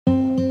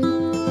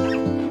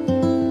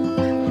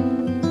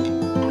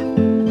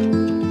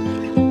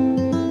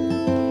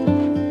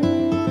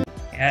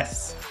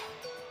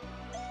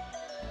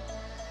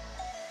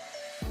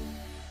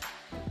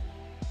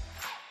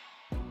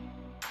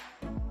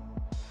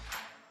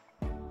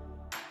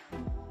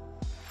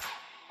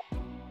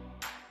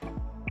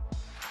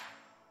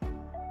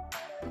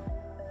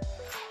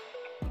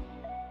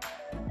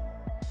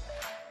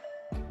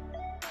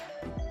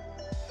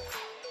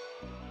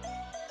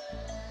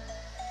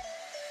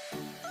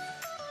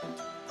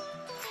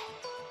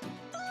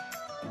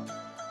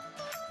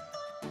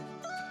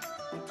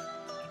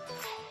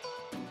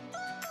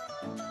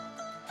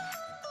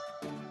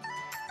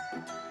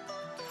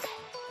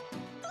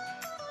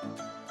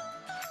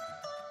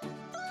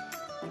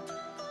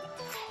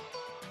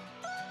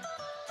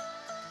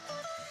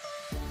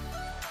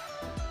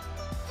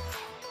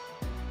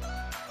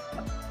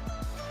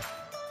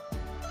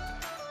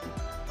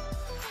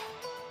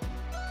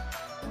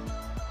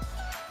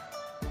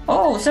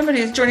Oh,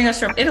 somebody is joining us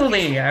from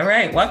Italy. All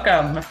right,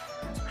 welcome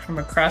from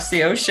across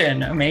the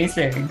ocean.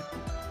 Amazing.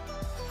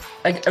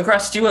 Like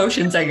across two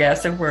oceans, I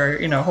guess, if we're,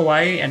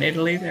 Hawaii and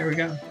Italy. There we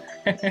go.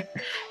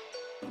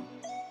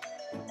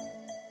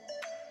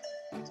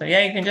 So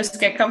yeah, you can just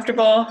get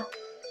comfortable.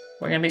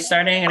 We're going to be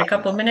starting in a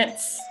couple of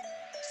minutes.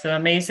 So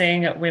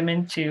amazing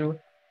women to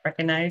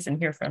recognize and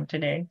hear from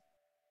today.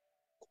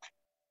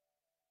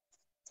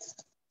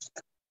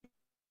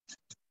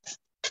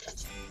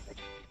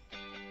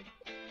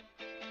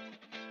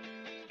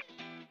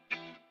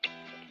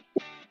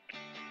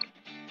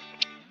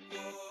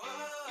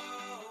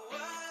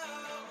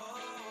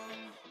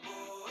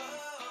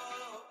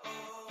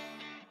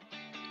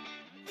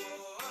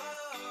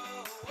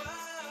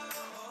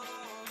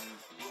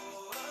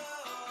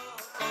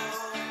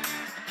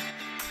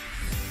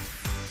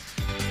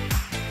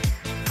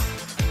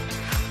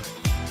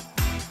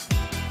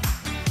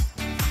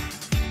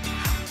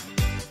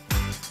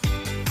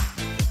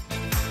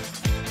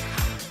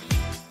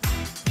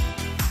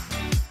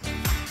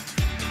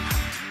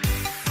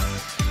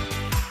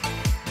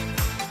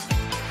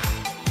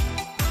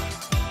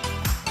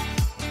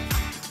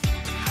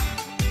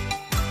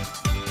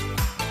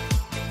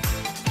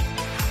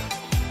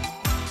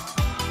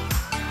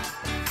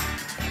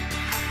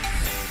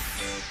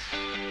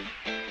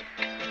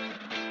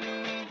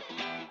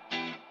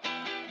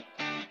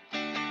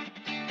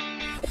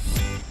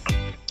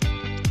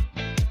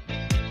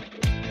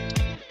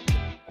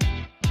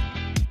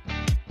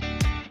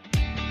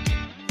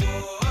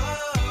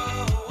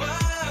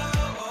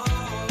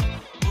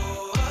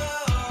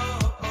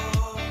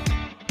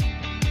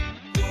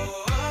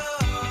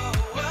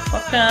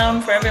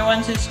 Welcome for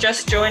everyone who's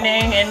just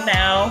joining in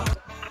now.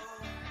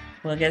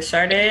 We'll get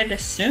started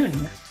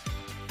soon.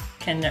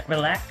 Can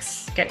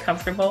relax, get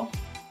comfortable.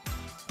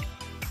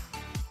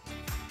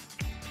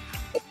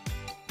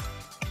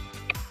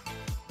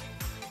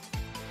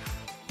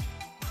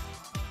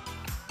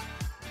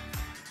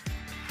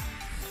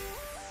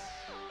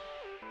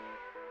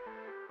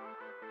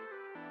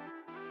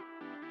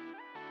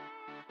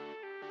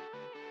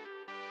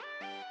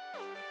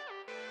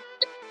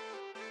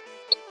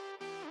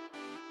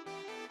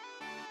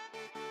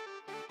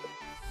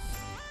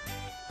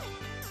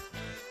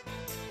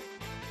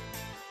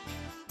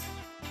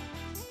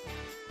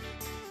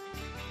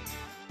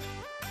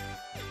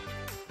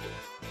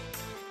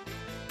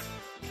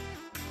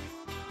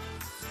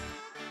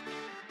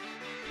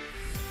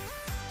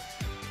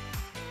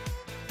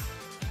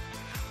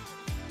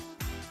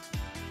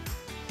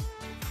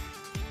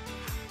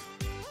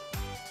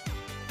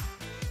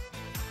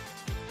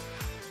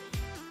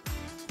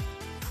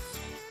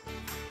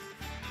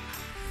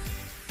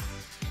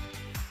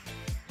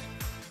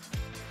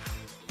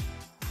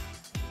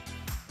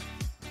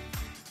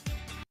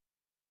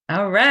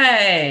 All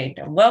right.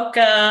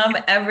 Welcome,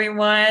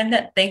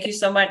 everyone. Thank you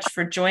so much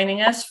for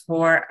joining us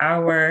for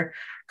our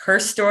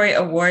HerStory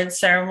Awards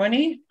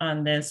ceremony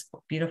on this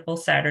beautiful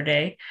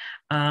Saturday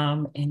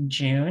in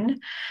June.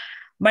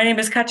 My name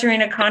is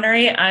Katerina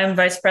Connery. I'm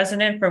Vice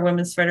President for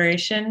Women's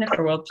Federation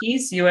for World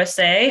Peace,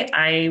 USA.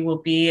 I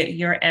will be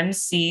your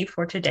MC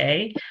for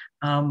today.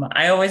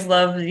 I always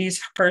love these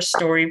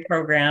HerStory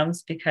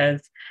programs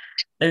because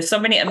there's so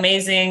many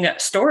amazing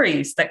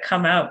stories that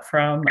come out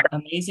from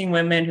amazing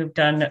women who've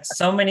done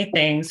so many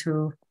things,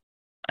 who,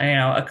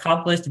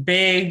 accomplished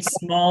big,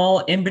 small,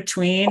 in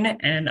between,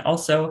 and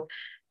also,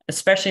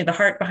 especially the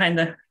heart behind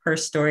the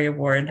HerStory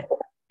Award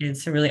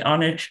is to really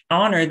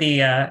honor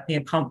the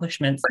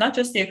accomplishments, not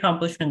just the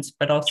accomplishments,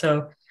 but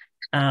also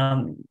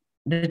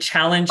the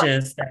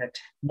challenges that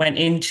went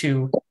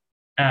into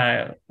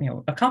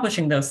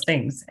accomplishing those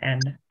things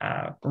and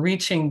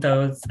reaching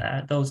those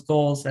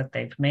goals that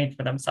they've made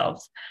for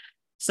themselves.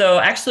 So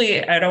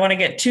actually, I don't want to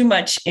get too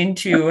much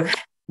into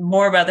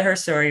more about the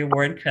HerStory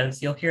Award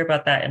because you'll hear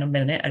about that in a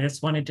minute. I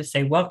just wanted to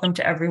say welcome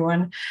to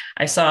everyone.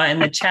 I saw in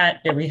the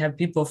chat that we have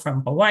people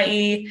from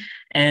Hawaii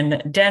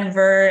and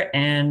Denver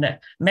and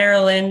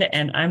Maryland,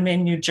 and I'm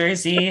in New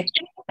Jersey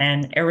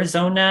and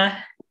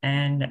Arizona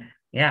and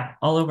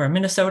all over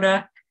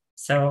Minnesota.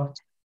 So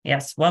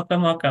yes,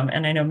 welcome, welcome.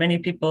 And I know many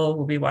people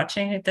will be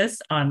watching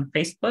this on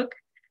Facebook.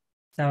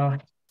 So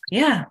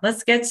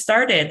let's get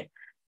started.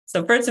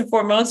 So first and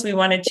foremost, we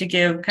wanted to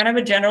give kind of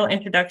a general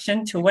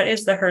introduction to what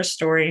is the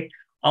HerStory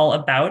all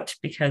about,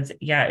 because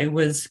it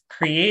was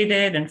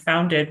created and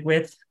founded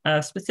with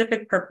a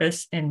specific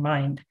purpose in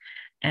mind.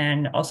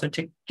 And also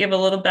to give a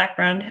little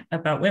background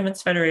about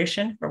Women's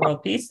Federation for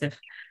World Peace, if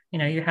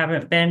you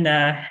haven't been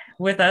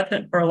with us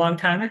for a long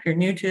time, if you're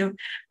new to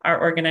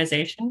our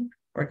organization,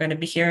 we're going to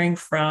be hearing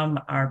from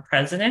our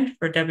president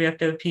for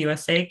WFWP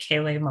USA,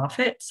 Kayleigh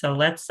Moffitt. So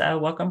let's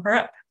welcome her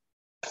up.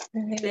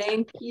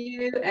 Thank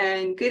you,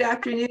 and good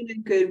afternoon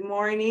and good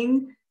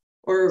morning,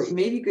 or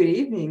maybe good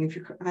evening if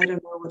you're, I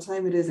don't know what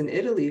time it is in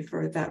Italy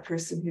for that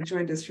person who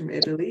joined us from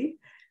Italy.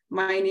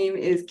 My name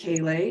is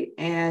Kayleigh,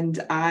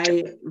 and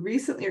I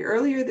recently,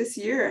 earlier this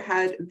year,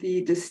 had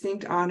the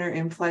distinct honor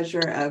and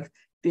pleasure of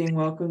being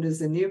welcomed as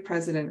the new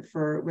president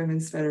for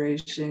Women's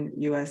Federation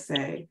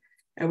USA.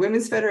 And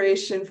Women's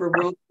Federation for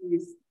World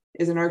Peace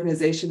is an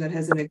organization that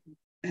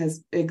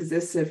has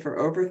existed for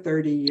over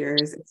 30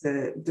 years. It's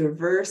a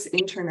diverse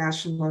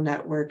international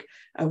network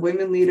of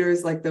women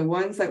leaders like the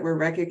ones that we're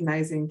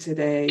recognizing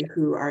today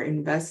who are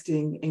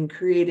investing in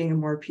creating a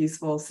more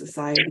peaceful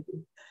society.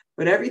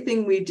 But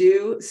everything we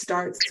do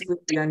starts with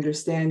the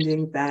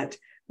understanding that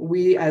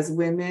we as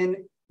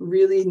women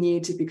really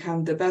need to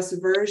become the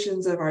best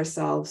versions of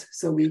ourselves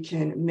so we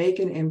can make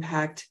an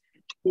impact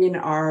in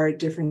our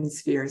different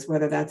spheres,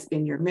 whether that's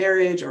in your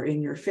marriage or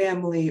in your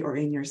family or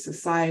in your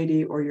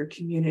society or your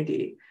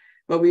community.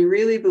 But we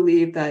really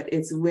believe that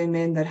it's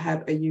women that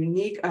have a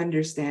unique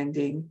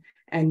understanding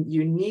and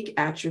unique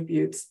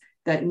attributes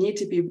that need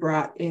to be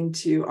brought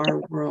into our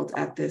world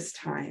at this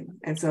time.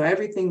 And so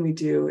everything we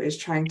do is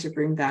trying to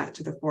bring that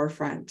to the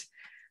forefront.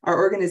 Our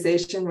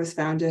organization was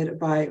founded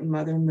by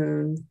Mother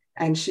Moon,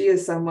 and she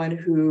is someone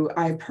who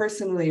I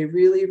personally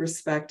really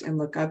respect and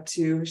look up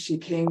to. She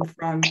came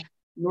from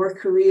North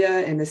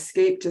Korea and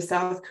escaped to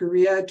South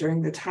Korea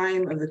during the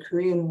time of the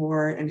Korean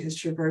War and has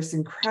traversed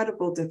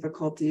incredible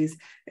difficulties,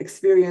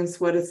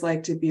 experienced what it's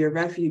like to be a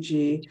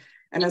refugee,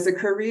 and as a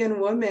Korean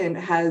woman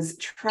has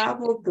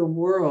traveled the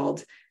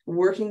world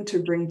working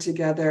to bring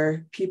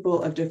together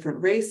people of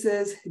different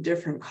races,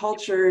 different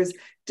cultures,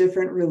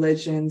 different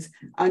religions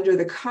under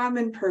the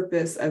common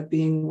purpose of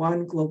being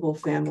one global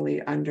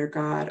family under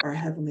God, our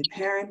Heavenly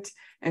Parent,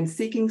 and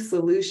seeking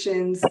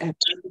solutions and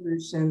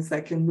resolutions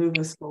that can move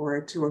us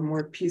forward to a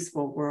more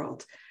peaceful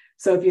world.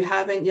 So if you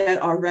haven't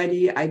yet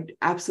already, I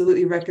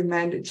absolutely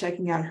recommend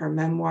checking out her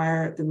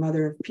memoir, The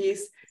Mother of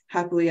Peace.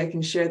 Happily, I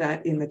can share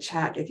that in the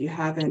chat if you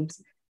haven't.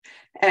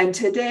 And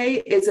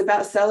today is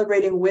about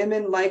celebrating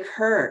women like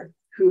her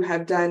who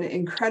have done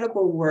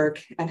incredible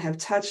work and have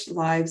touched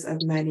lives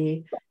of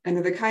many, and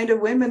are the kind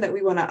of women that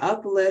we want to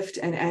uplift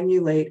and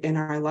emulate in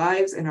our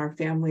lives, in our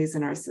families,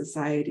 in our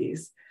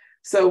societies.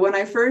 So when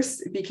I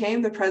first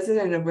became the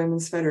president of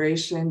Women's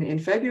Federation in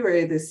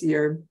February this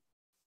year,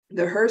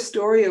 the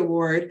HerStory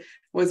Award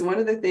was one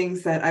of the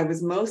things that I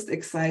was most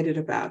excited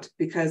about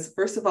because,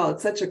 first of all,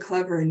 it's such a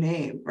clever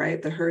name,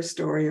 right? The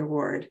HerStory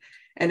Award.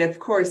 And of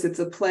course, it's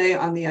a play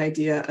on the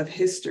idea of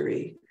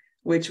history,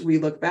 which we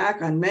look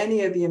back on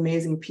many of the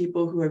amazing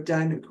people who have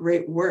done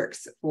great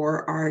works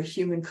for our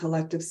human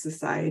collective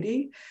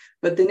society.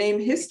 But the name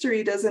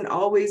history doesn't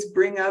always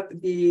bring up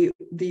the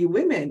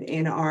women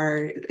in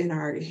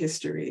our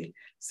history.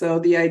 So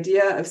the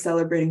idea of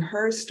celebrating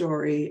her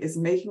story is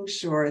making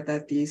sure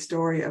that the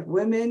story of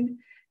women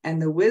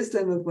and the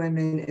wisdom of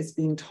women is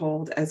being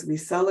told as we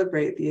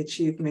celebrate the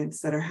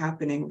achievements that are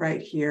happening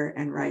right here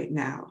and right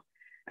now.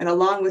 And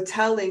along with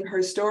telling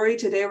her story,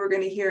 today we're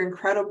going to hear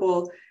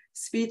incredible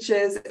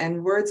speeches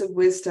and words of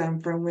wisdom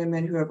from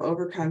women who have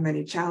overcome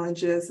many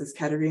challenges, as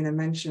Katerina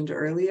mentioned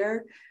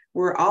earlier.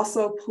 We're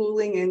also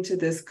pooling into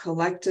this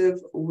collective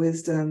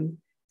wisdom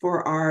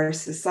for our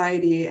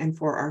society and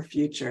for our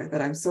future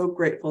that I'm so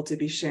grateful to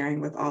be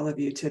sharing with all of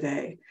you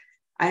today.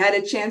 I had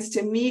a chance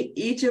to meet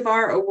each of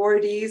our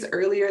awardees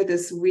earlier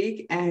this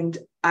week, and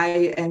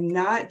I am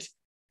not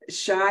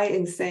shy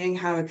in saying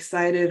how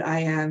excited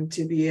I am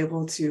to be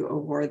able to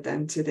award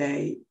them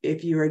today.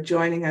 If you are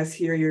joining us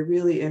here, you're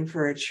really in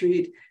for a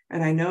treat,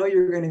 and I know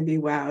you're going to be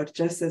wowed,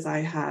 just as I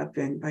have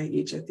been by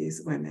each of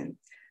these women.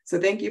 So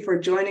thank you for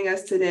joining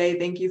us today.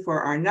 Thank you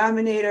for our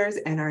nominators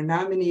and our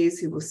nominees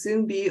who will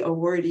soon be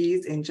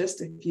awardees in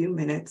just a few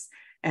minutes.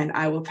 And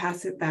I will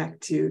pass it back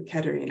to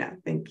Katerina.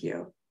 Thank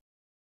you.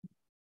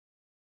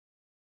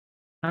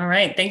 All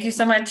right. Thank you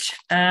so much,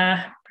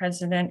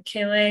 President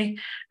Kele,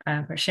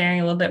 for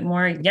sharing a little bit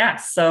more. Yeah,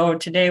 so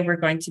today we're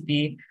going to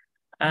be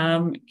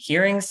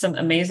hearing some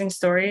amazing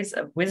stories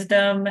of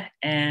wisdom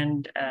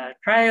and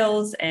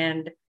trials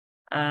and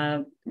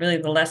really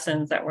the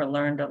lessons that were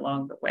learned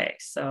along the way.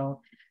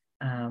 So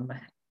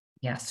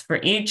yes, for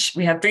each,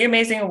 we have 3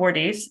 amazing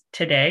awardees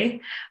today.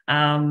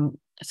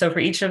 So for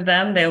each of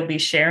them, they'll be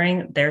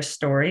sharing their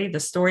story, the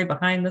story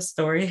behind the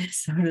story,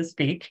 so to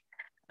speak.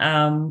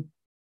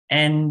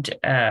 And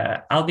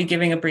I'll be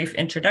giving a brief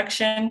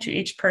introduction to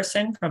each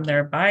person from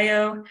their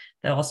bio.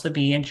 They'll also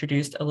be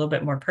introduced a little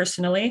bit more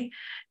personally,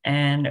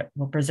 and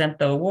we'll present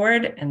the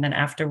award. And then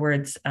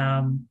afterwards,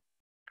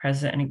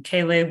 President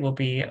Kele will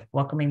be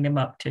welcoming them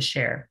up to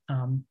share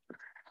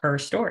her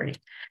story.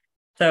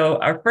 So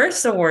our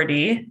first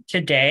awardee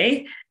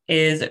today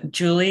is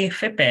Julie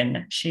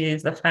Phippen. She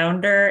is the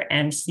founder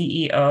and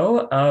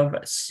CEO of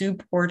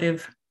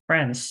Supportive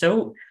Friends.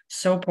 So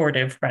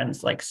supportive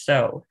friends, like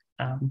so.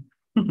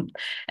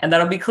 And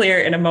that'll be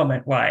clear in a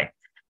moment why.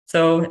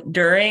 So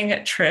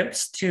during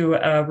trips to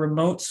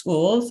remote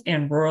schools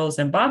in rural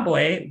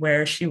Zimbabwe,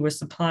 where she was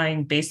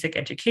supplying basic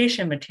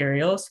education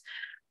materials,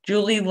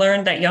 Julie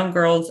learned that young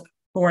girls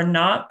who are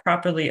not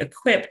properly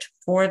equipped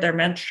for their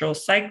menstrual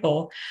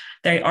cycle,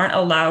 they aren't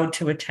allowed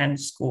to attend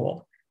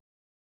school.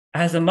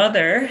 As a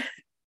mother,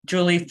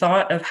 Julie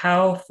thought of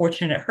how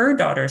fortunate her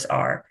daughters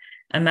are.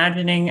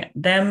 Imagining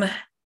them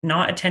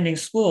not attending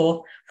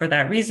school for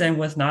that reason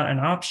was not an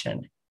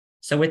option.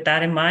 So with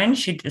that in mind,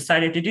 she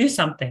decided to do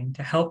something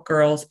to help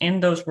girls in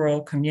those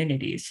rural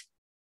communities.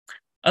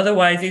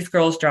 Otherwise, these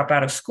girls drop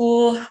out of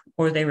school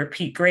or they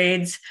repeat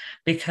grades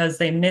because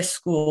they miss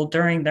school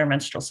during their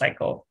menstrual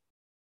cycle.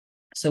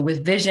 So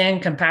with vision,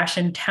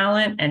 compassion,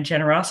 talent, and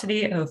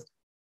generosity of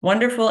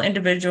wonderful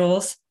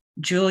individuals,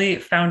 Julie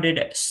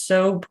founded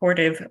So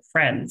Portive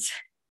Friends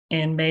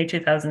in May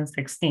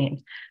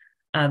 2016.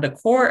 The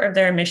core of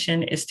their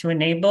mission is to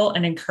enable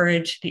and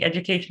encourage the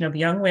education of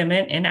young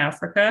women in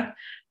Africa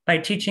by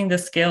teaching the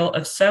skill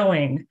of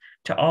sewing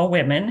to all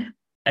women,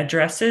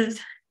 addresses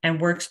and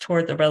works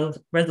toward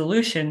the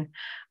resolution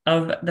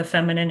of the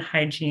feminine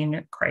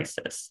hygiene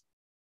crisis.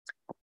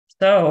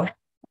 So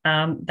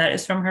that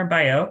is from her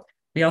bio.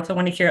 We also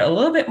want to hear a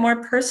little bit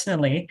more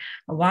personally,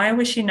 why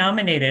was she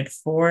nominated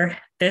for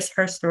this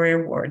HerStory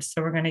Award?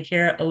 So we're going to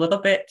hear a little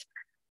bit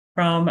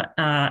from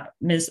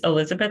Ms.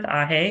 Elizabeth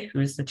Ahe,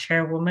 who's the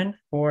chairwoman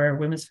for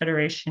Women's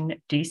Federation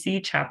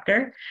DC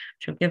chapter.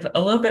 She'll give a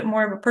little bit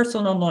more of a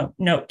personal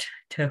note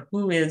to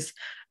who is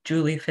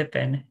Julie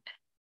Phippen.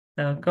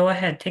 So go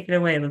ahead, take it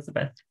away,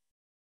 Elizabeth.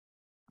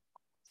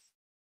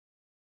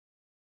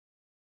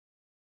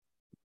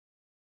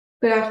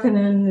 Good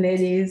afternoon,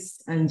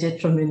 ladies and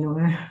gentlemen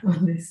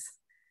on this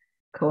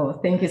call.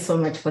 Thank you so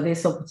much for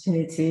this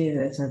opportunity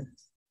that I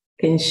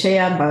can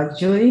share about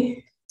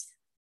Julie.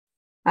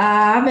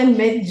 I haven't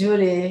met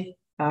Julie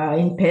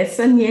in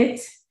person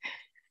yet.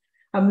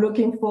 I'm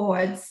looking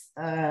forward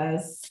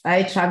as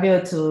I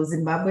travel to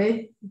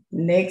Zimbabwe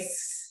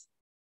next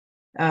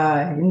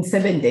in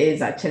 7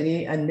 days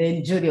actually, and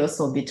then Julie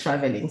also will be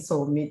traveling, so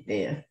we'll meet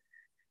there.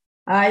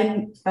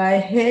 I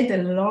heard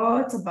a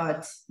lot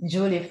about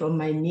Julie from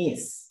my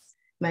niece.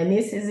 My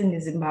niece is in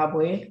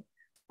Zimbabwe,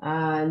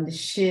 and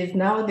she's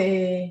now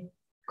the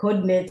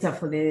coordinator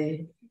for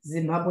the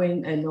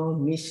Zimbabwean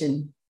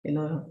mission,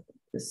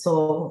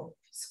 so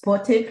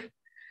supportive.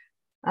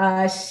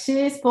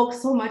 She spoke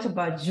so much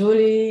about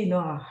Julie,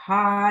 her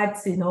heart,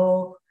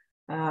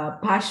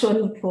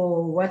 passion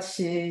for what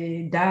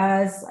she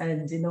does,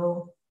 and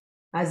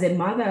as a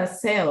mother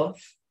herself,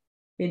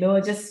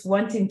 just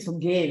wanting to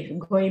give,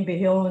 going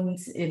beyond,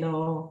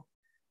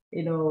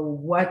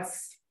 what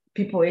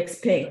people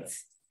expect,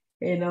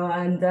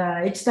 and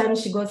each time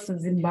she goes to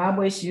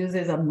Zimbabwe, she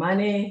uses her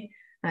money,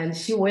 and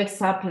she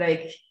wakes up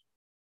like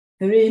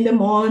 3 in the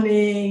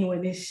morning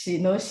when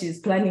she she's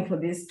planning for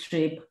this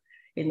trip,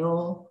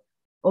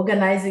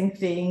 organizing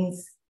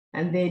things,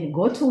 and then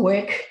go to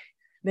work,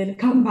 then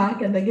come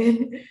back and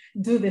again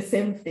do the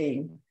same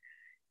thing.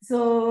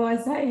 So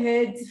as I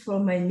heard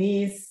from my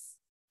niece,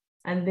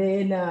 and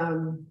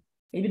then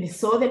even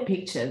saw the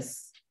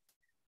pictures,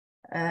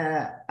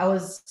 I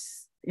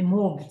was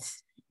moved,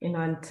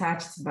 and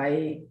touched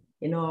by,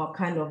 a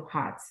kind of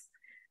heart.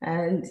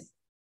 And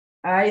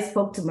I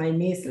spoke to my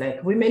niece,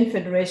 like Women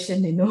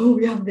Federation,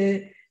 we have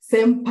the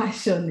same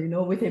passion,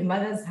 with a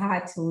mother's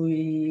heart.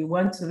 We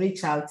want to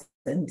reach out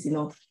and,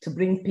 to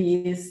bring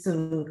peace,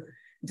 to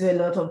do a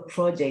lot of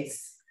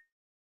projects.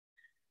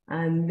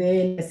 And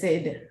then I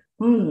said,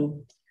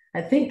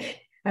 I think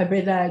I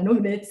better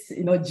nominate,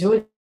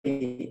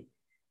 Julie,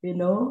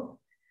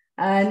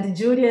 and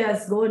Julie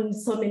has gone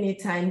so many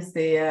times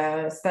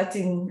there,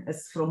 starting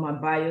as from her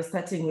bio,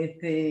 starting with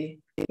the,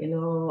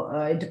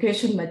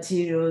 education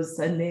materials,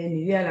 and then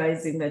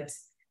realizing that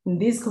in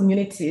these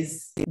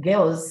communities,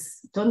 girls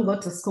don't go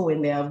to school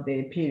when they have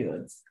their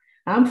periods.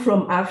 I'm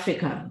from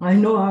Africa. I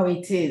know how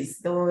it is.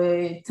 There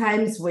were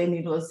times when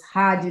it was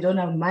hard, you don't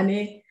have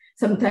money.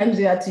 Sometimes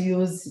you had to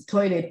use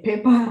toilet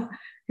paper,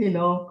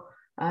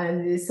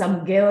 and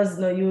some girls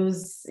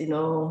use,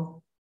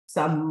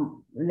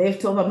 some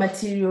leftover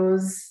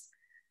materials,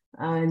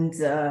 and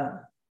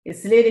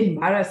it's really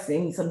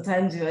embarrassing.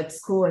 Sometimes you're at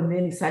school and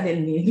then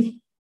suddenly,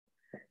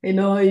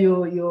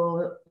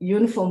 your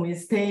uniform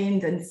is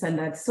stained and this and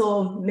that.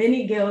 So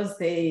many girls,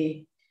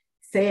 they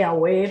stay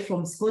away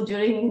from school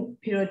during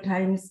period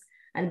times,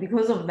 and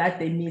because of that,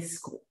 they miss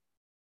school.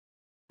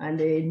 And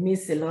they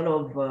miss a lot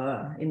of,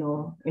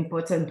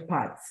 important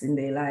parts in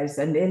their lives,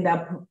 and end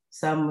up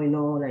some,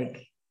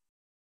 like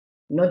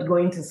not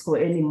going to school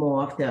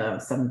anymore after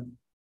some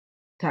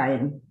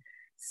time.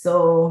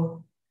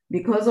 So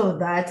because of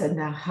that and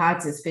her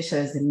heart, especially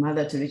as a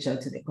mother, to reach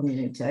out to the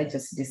community, I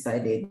just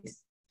decided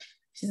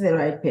she's the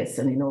right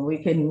person, we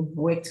can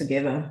work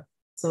together.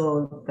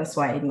 So that's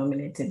why I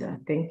nominated her.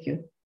 Thank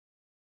you.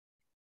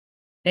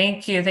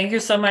 Thank you. Thank you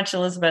so much,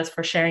 Elizabeth,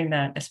 for sharing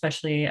that,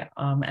 especially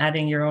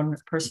adding your own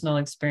personal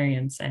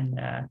experience. And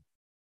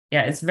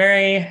it's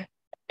very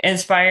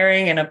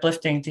inspiring and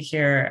uplifting to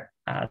hear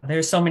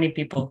there's so many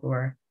people who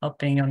are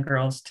helping young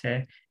girls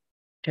to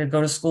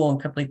go to school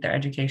and complete their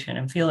education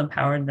and feel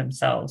empowered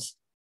themselves.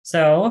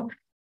 So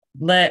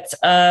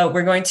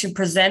we're going to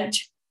present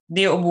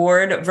the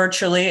award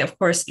virtually. Of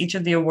course, each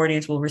of the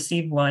awardees will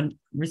receive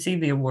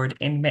the award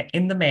in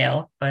the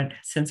mail, but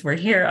since we're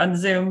here on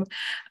Zoom,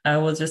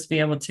 we'll just be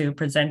able to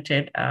present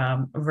it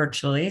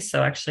virtually.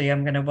 So actually,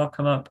 I'm going to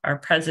welcome up our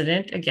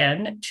president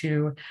again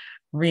to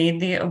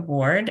read the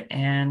award,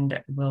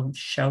 and we'll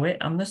show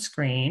it on the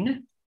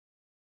screen.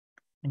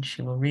 And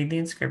she will read the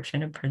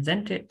inscription and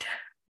present it.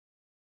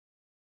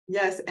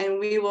 Yes, and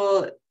we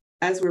will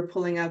as we're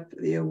pulling up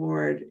the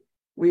award,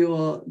 we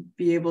will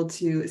be able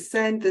to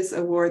send this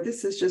award.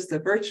 This is just a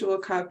virtual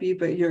copy,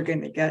 but you're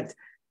going to get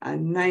a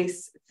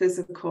nice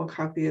physical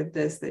copy of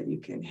this that you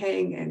can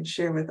hang and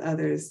share with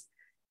others.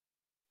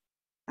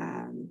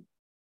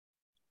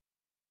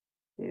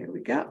 Here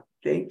we go.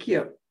 Thank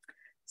you.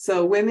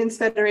 So Women's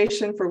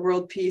Federation for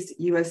World Peace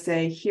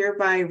USA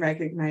hereby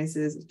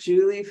recognizes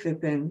Julie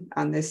Phippen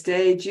on this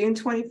day, June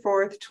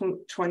 24th,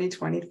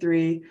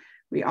 2023.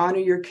 We honor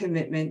your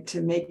commitment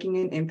to making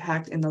an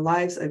impact in the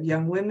lives of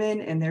young women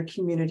and their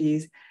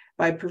communities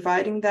by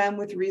providing them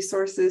with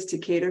resources to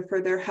cater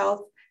for their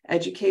health,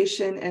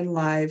 education, and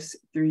lives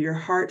through your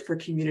heart for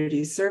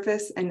community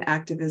service and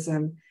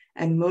activism,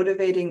 and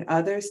motivating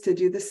others to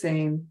do the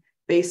same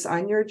based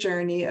on your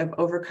journey of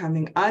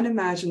overcoming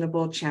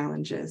unimaginable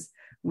challenges.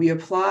 We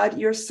applaud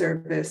your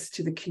service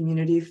to the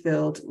community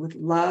filled with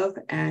love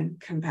and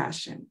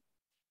compassion.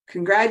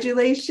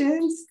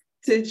 Congratulations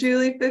to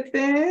Julie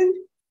Phippen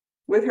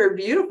with her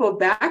beautiful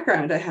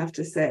background, I have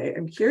to say.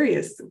 I'm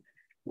curious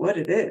what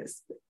it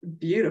is.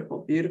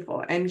 Beautiful,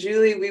 beautiful. And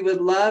Julie, we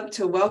would love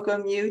to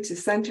welcome you to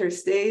center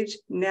stage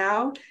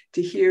now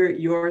to hear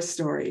your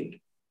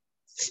story.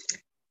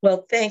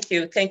 Well, thank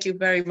you. Thank you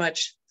very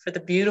much for the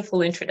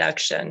beautiful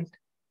introduction.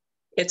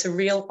 It's a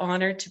real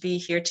honor to be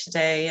here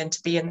today and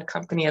to be in the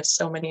company of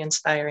so many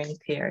inspiring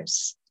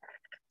peers.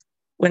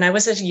 When I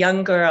was a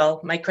young girl,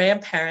 my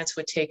grandparents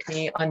would take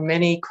me on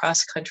many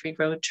cross-country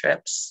road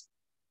trips.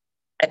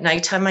 At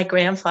nighttime, my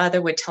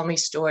grandfather would tell me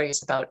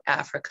stories about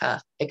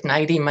Africa,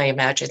 igniting my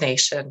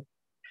imagination.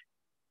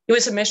 He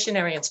was a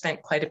missionary and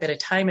spent quite a bit of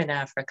time in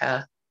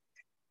Africa,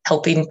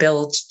 helping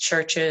build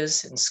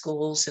churches and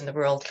schools in the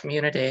rural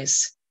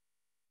communities.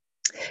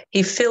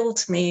 He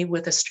filled me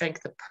with a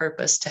strength of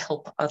purpose to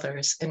help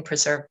others and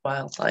preserve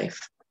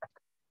wildlife.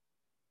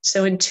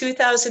 So in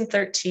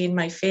 2013,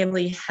 my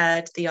family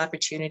had the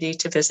opportunity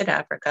to visit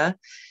Africa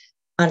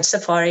on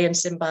safari in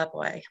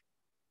Zimbabwe.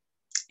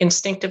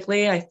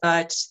 Instinctively, I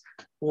thought,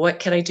 what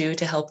can I do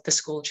to help the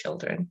school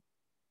children?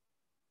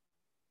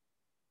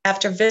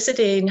 After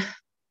visiting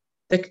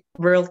the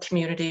rural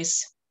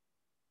communities,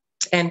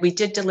 and we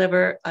did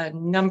deliver a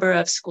number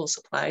of school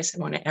supplies, I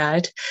want to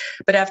add.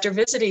 But after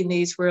visiting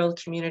these rural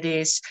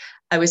communities,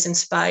 I was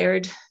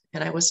inspired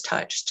and I was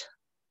touched.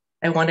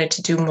 I wanted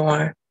to do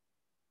more.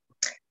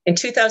 In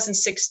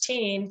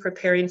 2016,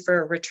 preparing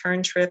for a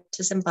return trip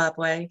to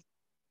Zimbabwe,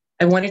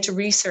 I wanted to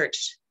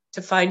research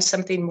to find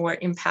something more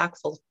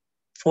impactful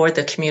for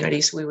the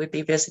communities we would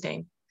be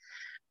visiting.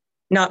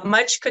 Not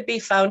much could be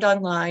found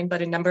online,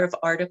 but a number of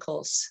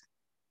articles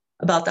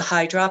about the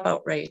high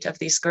dropout rate of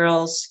these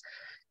girls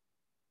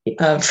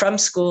from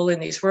school in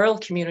these rural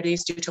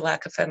communities due to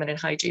lack of feminine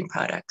hygiene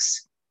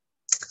products.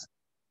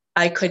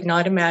 I could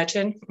not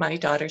imagine my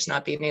daughters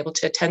not being able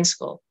to attend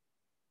school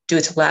due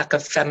to lack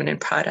of feminine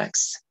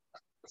products.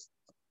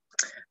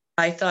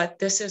 I thought,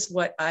 this is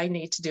what I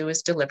need to do,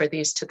 is deliver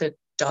these to the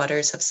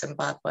daughters of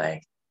Zimbabwe.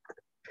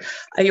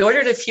 I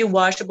ordered a few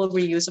washable,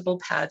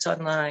 reusable pads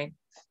online.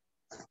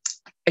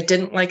 I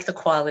didn't like the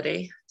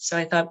quality, so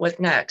I thought, what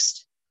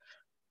next?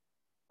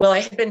 Well, I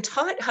had been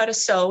taught how to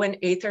sew in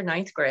 8th or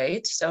 9th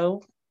grade,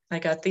 so I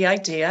got the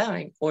idea.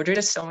 I ordered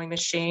a sewing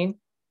machine,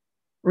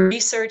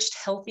 researched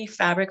healthy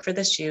fabric for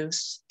this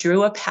use,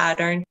 drew a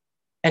pattern,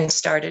 and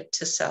started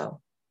to sew.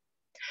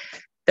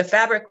 The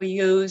fabric we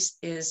use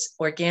is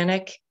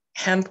organic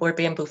hemp or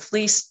bamboo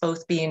fleece,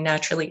 both being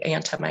naturally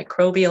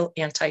antimicrobial,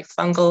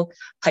 antifungal,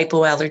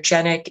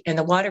 hypoallergenic, and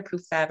the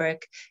waterproof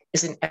fabric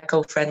is an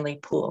eco-friendly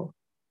pool.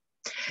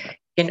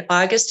 In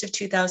August of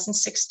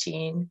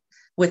 2016,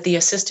 with the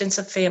assistance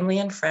of family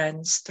and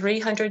friends,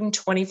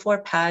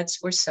 324 pads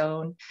were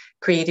sewn,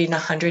 creating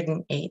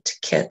 108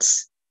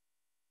 kits.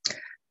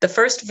 The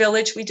first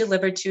village we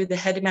delivered to, the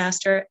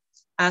headmaster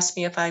asked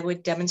me if I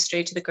would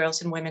demonstrate to the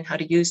girls and women how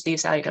to use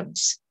these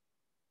items.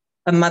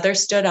 A mother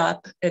stood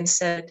up and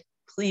said,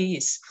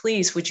 please,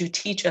 please, would you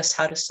teach us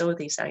how to sew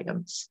these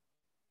items?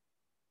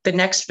 The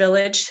next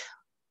village,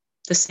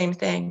 the same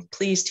thing,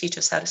 please teach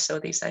us how to sew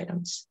these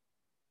items.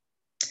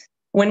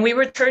 When we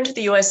returned to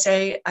the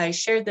USA, I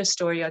shared this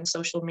story on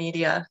social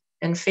media,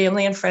 and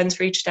family and friends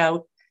reached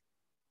out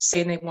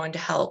saying they wanted to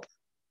help.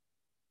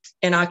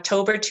 In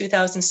October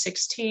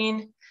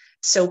 2016,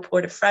 Sew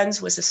Port of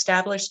Friends was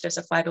established as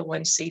a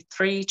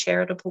 501c3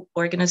 charitable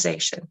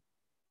organization.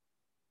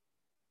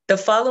 The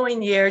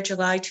following year,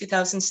 July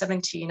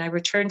 2017, I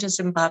returned to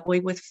Zimbabwe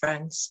with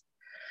friends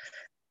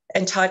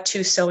and taught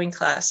 2 sewing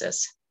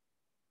classes.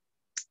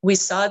 We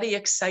saw the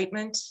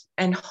excitement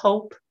and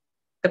hope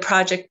the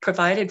project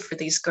provided for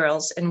these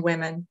girls and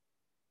women.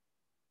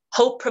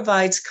 Hope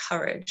provides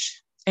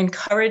courage, and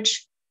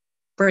courage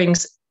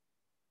brings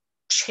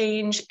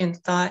change in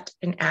thought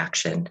and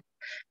action.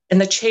 And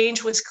the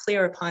change was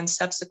clear upon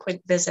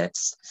subsequent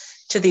visits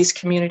to these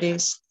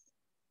communities.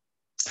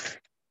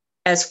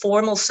 As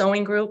formal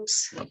sewing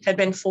groups had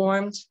been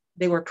formed,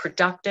 they were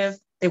productive,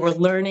 they were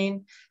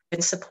learning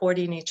and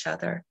supporting each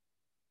other.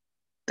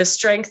 The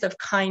strength of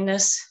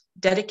kindness,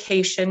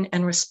 dedication,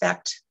 and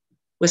respect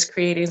was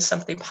creating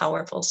something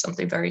powerful,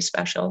 something very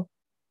special.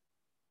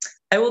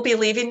 I will be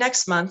leaving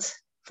next month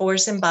for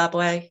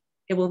Zimbabwe.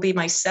 It will be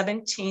my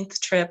 17th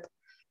trip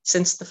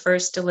since the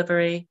first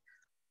delivery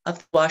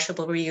of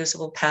washable,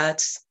 reusable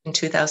pads in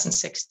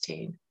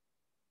 2016.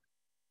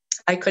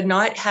 I could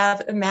not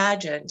have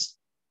imagined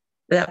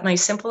that my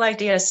simple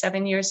idea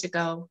 7 years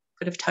ago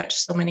could have touched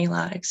so many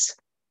lives.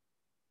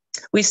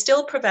 We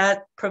still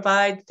provide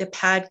the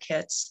pad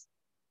kits,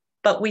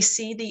 but we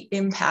see the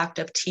impact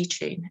of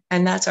teaching,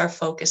 and that's our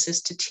focus,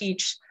 is to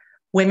teach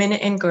women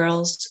and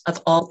girls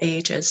of all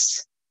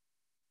ages,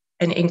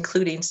 and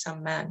including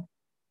some men.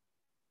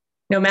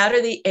 No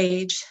matter the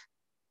age,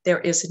 there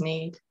is a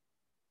need.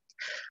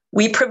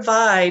 We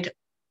provide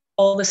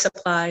all the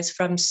supplies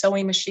from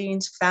sewing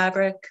machines,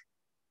 fabric,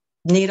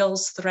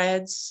 needles,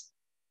 threads,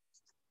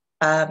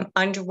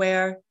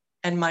 underwear,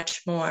 and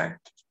much more.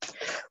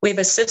 We've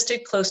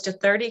assisted close to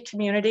 30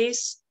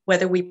 communities,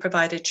 whether we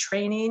provided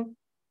training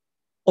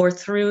or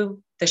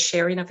through the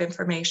sharing of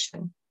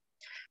information.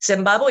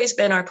 Zimbabwe has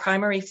been our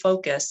primary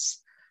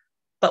focus,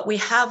 but we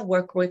have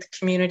worked with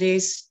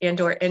communities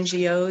and/or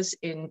NGOs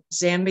in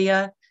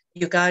Zambia,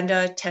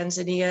 Uganda,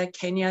 Tanzania,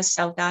 Kenya,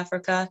 South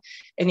Africa,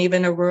 and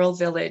even a rural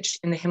village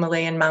in the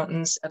Himalayan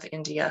mountains of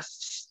India.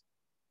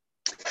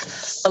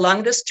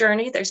 Along this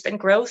journey, there's been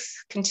growth,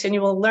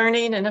 continual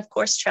learning, and of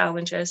course,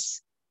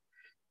 challenges.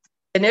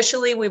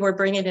 Initially, we were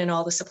bringing in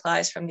all the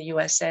supplies from the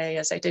USA,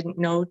 as I didn't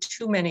know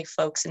too many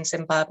folks in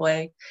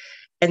Zimbabwe,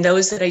 and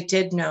those that I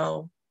did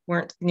know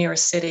weren't near a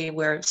city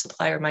where a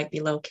supplier might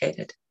be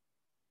located.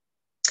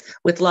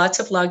 With lots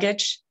of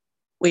luggage,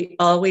 we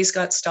always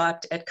got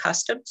stopped at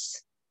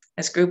customs.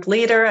 As group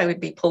leader, I would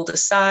be pulled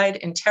aside,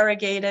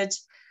 interrogated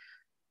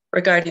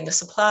regarding the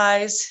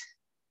supplies,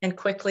 and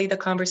quickly the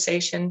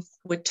conversation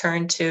would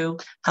turn to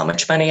how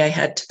much money I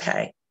had to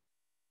pay.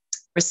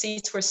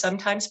 Receipts were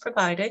sometimes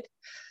provided,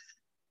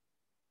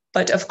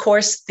 but of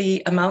course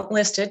the amount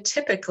listed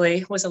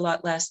typically was a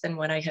lot less than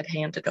what I had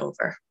handed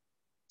over.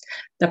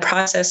 The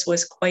process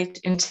was quite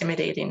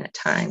intimidating at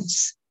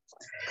times.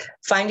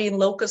 Finding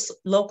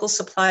local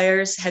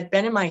suppliers had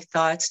been in my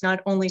thoughts,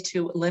 not only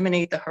to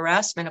eliminate the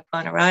harassment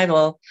upon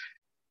arrival,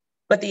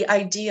 but the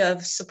idea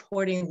of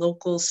supporting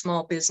local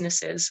small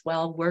businesses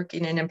while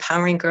working and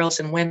empowering girls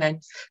and women,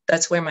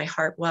 that's where my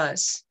heart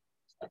was.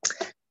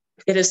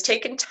 It has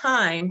taken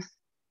time,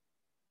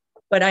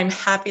 but I'm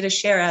happy to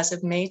share as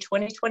of May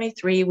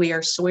 2023, we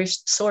are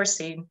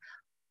sourcing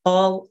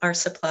all our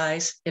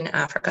supplies in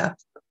Africa.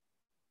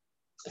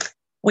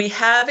 We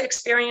have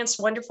experienced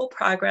wonderful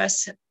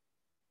progress,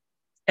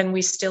 and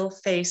we still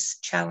face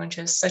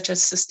challenges such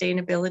as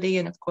sustainability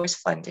and of course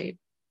funding.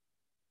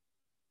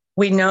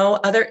 We know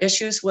other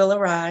issues will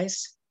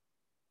arise,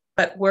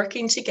 but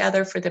working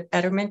together for the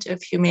betterment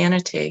of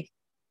humanity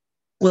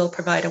will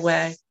provide a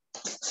way.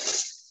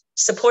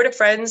 Supportive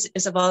Friends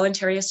is a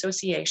voluntary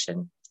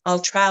association. All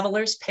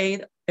travelers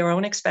pay their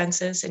own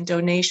expenses, and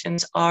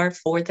donations are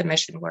for the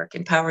mission work,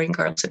 empowering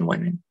girls and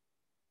women.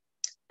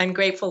 I'm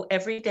grateful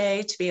every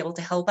day to be able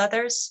to help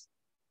others,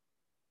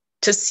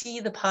 to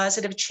see the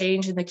positive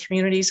change in the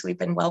communities we've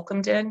been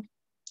welcomed in,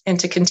 and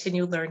to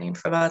continue learning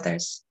from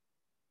others.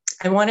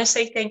 I want to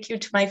say thank you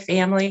to my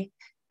family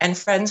and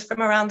friends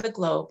from around the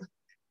globe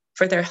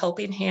for their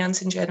helping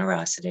hands and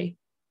generosity.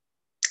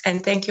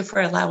 And thank you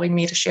for allowing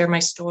me to share my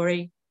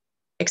story,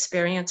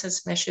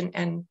 experiences, mission,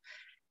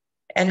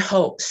 and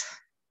hopes.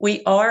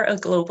 We are a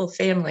global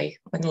family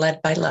when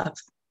led by love.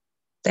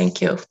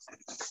 Thank you.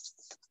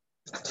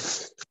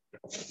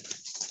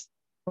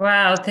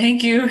 Wow,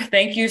 thank you.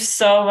 Thank you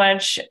so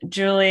much,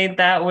 Julie.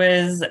 That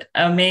was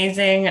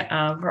amazing.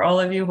 For all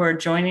of you who are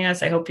joining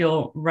us, I hope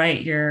you'll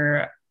write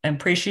your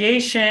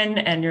appreciation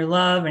and your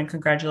love and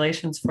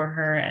congratulations for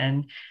her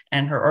and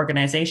her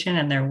organization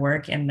and their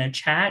work in the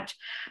chat.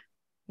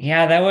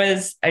 Yeah, that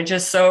was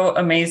just so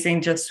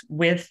amazing. Just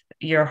with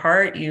your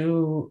heart,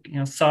 you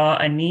saw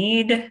a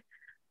need,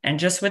 and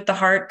just with the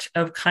heart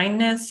of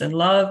kindness and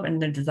love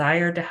and the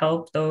desire to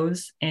help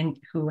those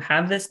who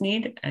have this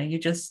need, you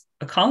just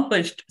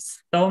accomplished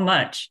so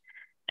much.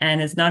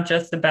 And it's not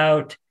just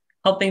about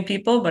helping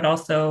people, but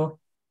also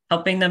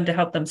helping them to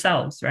help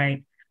themselves,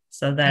 right?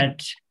 So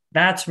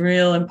that's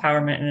real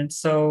empowerment. And it's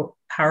so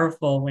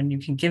powerful when you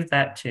can give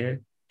that to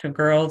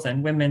girls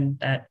and women,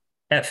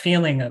 that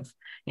feeling of,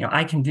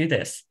 I can do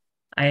this.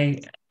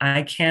 I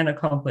can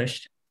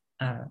accomplish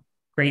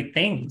great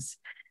things,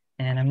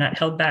 and I'm not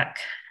held back.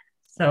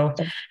 So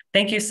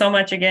thank you so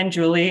much again,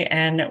 Julie.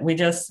 And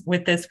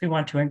with this, we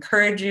want to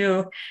encourage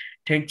you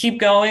to keep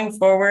going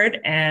forward,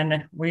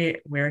 and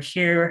we're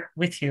here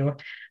with you.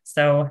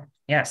 So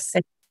yes.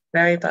 Thank you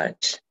very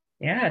much.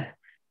 Yeah.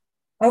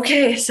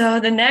 Okay, so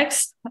the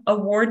next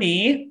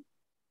awardee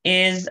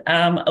is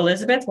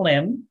Elizabeth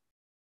Lim.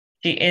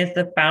 She is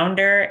the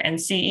founder and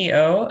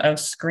CEO of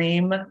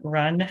Scream,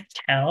 Run,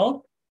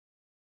 Tell.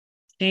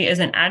 She is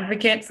an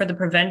advocate for the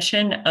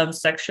prevention of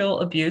sexual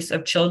abuse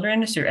of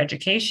children through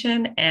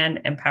education and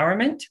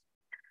empowerment.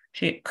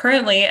 She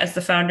currently, as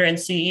the founder and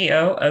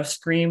CEO of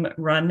Scream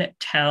Run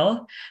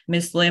Tell,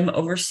 Ms. Lim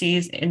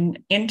oversees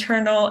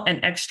internal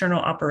and external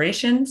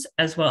operations,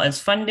 as well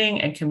as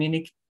funding and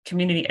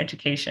community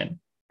education.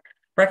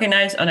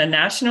 Recognized on a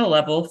national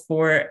level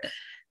for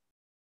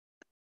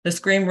the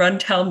Scream Run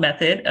Tell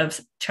method of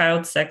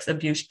child sex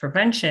abuse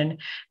prevention,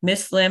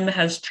 Ms. Lim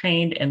has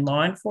trained in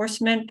law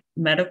enforcement,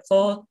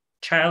 medical,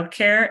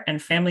 childcare, and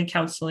family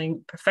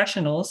counseling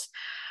professionals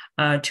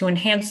to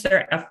enhance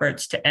their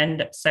efforts to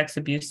end sex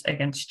abuse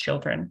against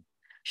children.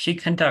 She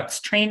conducts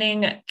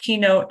training,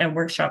 keynote, and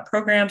workshop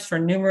programs for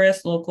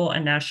numerous local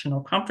and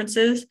national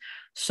conferences,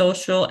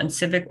 social and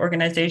civic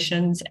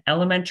organizations,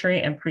 elementary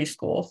and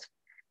preschools.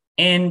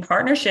 In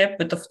partnership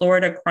with the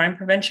Florida Crime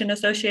Prevention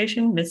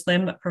Association, Ms.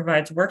 Lim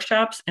provides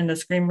workshops in the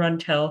Scream Run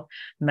Tell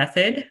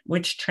method,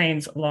 which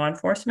trains law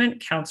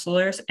enforcement,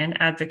 counselors,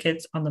 and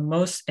advocates on the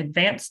most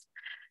advanced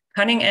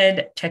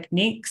cutting-edge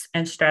techniques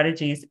and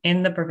strategies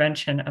in the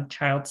prevention of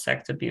child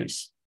sex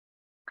abuse.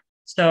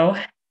 So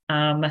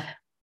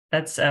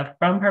that's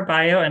from her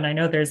bio, and I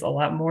know there's a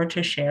lot more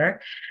to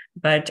share,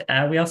 but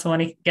we also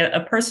want to get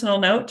a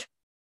personal note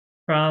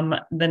from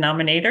the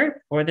nominator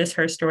for this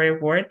HerStory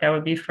Award. That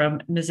would be from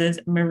Mrs.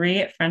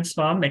 Marie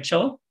Francois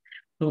Mitchell,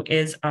 who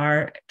is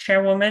our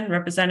chairwoman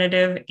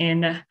representative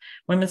in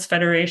Women's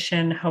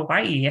Federation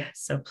Hawaii.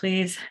 So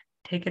please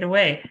take it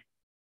away.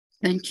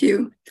 Thank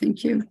you.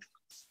 Thank you.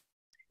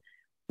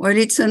 Well,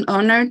 it's an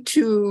honor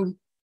to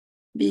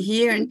be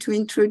here and to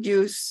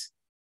introduce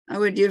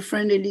our dear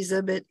friend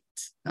Elizabeth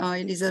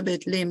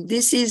Lim.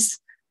 This is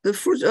the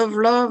fruit of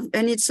love,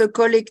 and it's a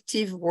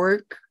collective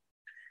work.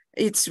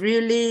 It's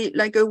really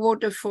like a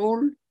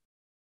waterfall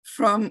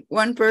from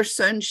one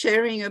person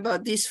sharing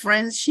about these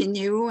friends she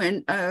knew,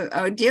 and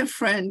our dear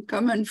friend,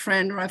 common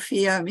friend,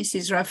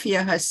 Mrs.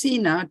 Rafia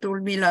Hasina,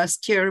 told me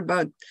last year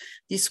about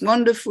this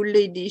wonderful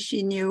lady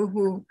she knew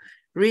who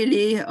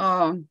really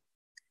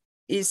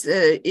is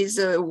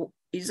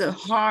a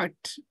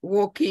heart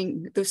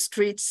walking the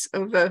streets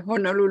of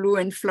Honolulu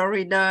and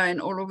Florida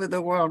and all over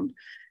the world,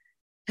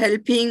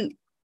 helping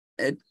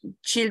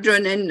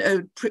children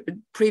and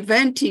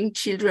preventing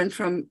children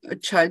from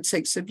child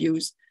sex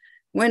abuse.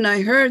 When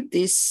I heard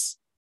this,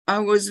 I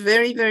was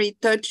very, very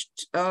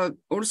touched,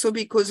 also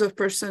because of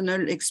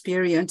personal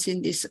experience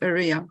in this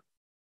area.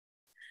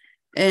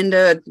 And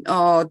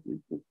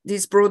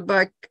this brought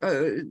back,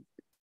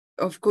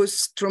 of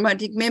course,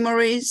 traumatic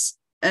memories.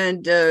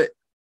 And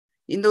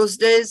in those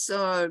days,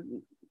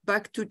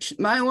 back to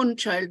my own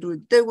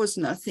childhood, there was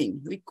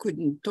nothing. We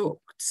couldn't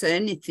talk, say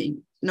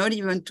anything, not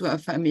even to our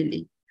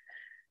family.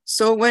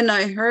 So when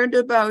I heard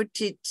about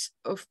it,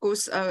 of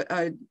course,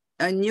 I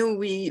knew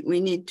we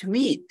need to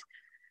meet.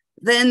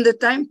 Then the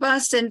time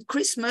passed, and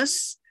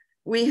Christmas,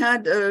 we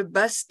had a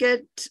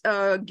basket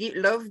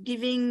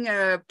love-giving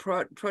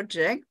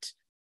project.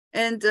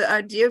 And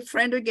our dear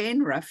friend again,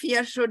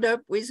 Rafia, showed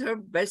up with her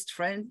best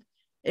friend,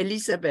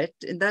 Elizabeth.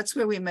 And that's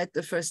where we met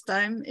the first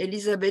time.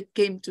 Elizabeth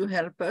came to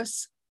help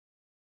us.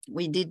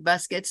 We did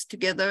baskets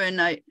together,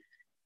 and I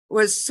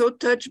was so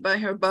touched by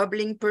her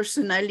bubbling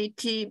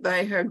personality,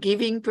 by her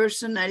giving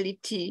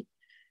personality.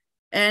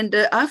 And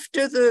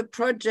after the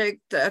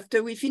project,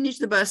 after we finished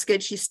the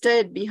basket, she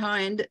stayed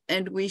behind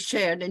and we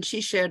shared, and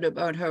she shared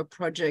about her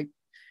project.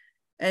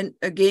 And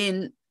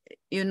again,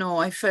 you know,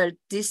 I felt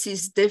this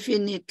is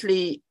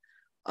definitely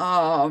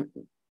a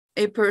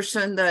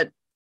person that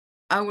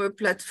our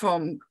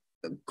platform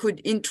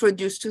could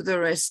introduce to the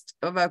rest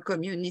of our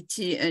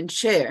community and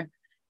share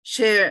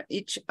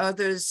each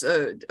other's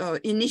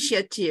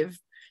initiative,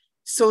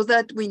 so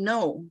that we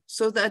know,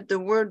 so that the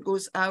word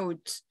goes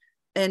out,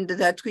 and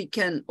that we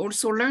can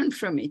also learn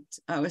from it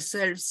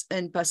ourselves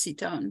and pass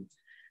it on.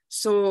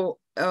 So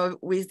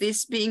with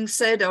this being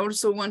said, I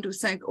also want to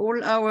thank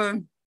all our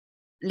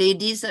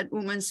ladies at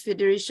Women's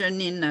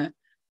Federation in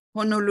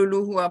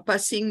Honolulu who are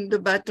passing the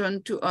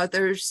baton to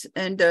others.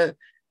 And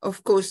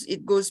of course,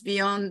 it goes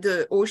beyond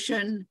the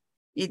ocean.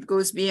 It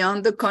goes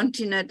beyond the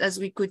continent, as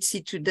we could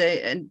see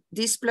today. And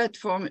this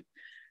platform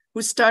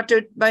was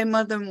started by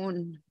Mother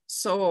Moon.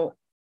 So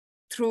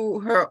through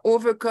her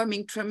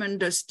overcoming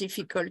tremendous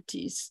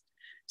difficulties.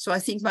 So I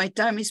think my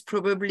time is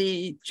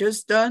probably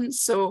just done.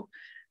 So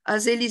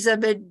as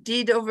Elizabeth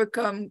did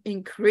overcome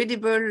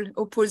incredible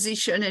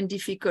opposition and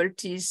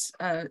difficulties,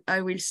 I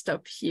will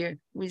stop here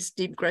with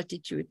deep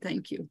gratitude.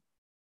 Thank you.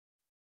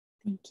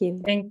 Thank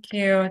you. Thank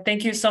you.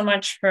 Thank you so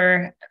much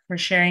for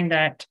sharing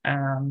that.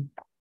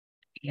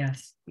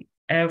 Yes,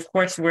 of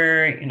course,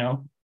 we're,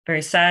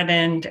 very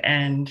saddened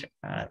and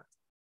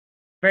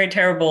very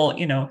terrible,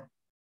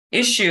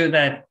 issue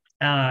that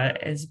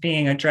is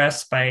being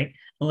addressed by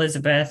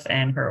Elizabeth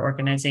and her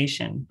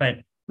organization. But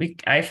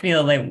I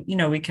feel like,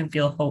 we can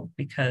feel hope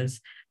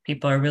because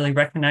people are really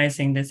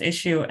recognizing this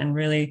issue and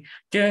really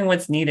doing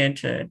what's needed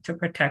to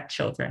protect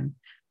children.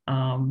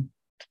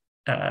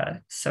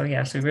 So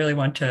yes, we really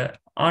want to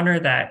honor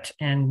that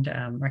and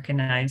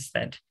recognize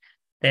that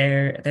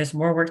there's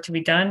more work to be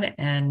done,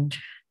 and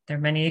there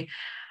are many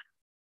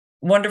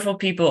wonderful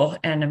people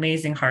and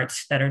amazing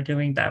hearts that are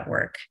doing that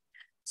work.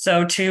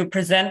 So to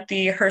present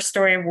the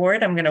HerStory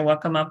Award, I'm going to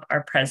welcome up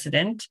our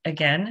president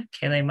again,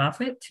 Kayleigh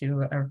Moffitt,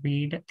 to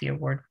read the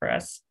award for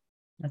us.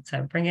 Let's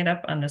bring it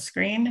up on the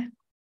screen.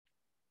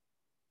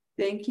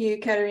 Thank you,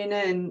 Katerina.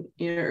 And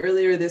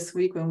earlier this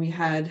week when we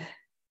had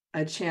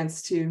a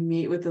chance to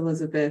meet with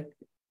Elizabeth,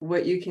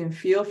 what you can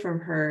feel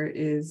from her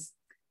is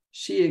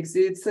she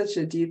exudes such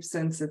a deep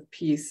sense of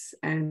peace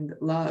and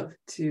love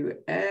to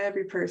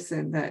every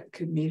person that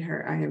could meet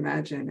her, I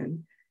imagine.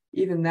 And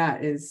even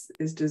that is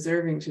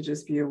deserving to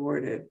just be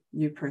awarded,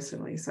 you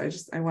personally. So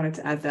I wanted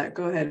to add that.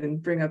 Go ahead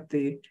and bring up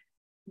the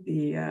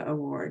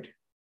award.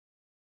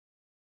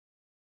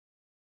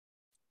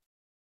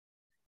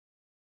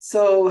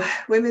 So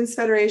Women's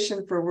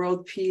Federation for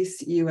World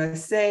Peace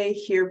USA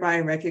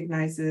hereby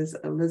recognizes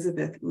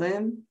Elizabeth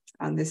Lim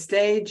on this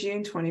day,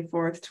 June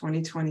 24th,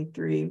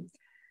 2023.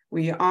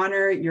 We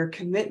honor your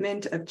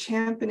commitment of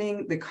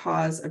championing the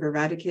cause of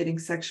eradicating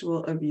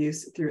sexual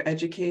abuse through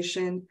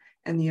education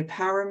and the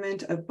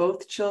empowerment of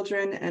both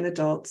children and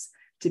adults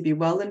to be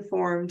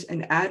well-informed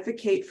and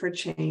advocate for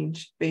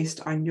change based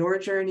on your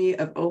journey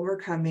of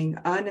overcoming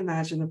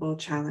unimaginable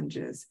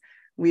challenges.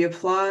 We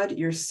applaud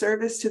your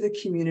service to the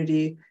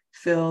community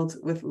filled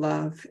with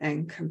love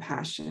and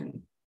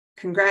compassion.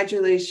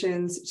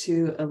 Congratulations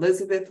to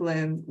Elizabeth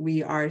Lim.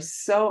 We are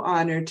so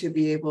honored to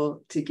be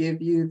able to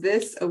give you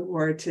this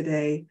award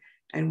today,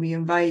 and we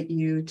invite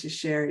you to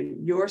share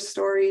your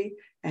story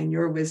and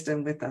your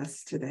wisdom with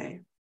us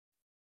today.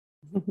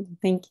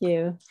 Thank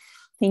you.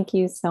 Thank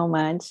you so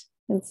much.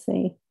 Let's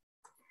see.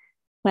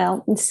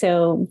 Well,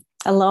 so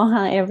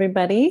aloha,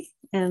 everybody,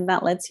 and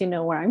that lets you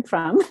know where I'm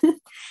from.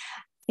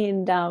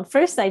 And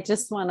first, I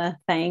just want to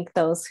thank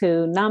those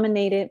who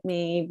nominated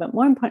me, but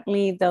more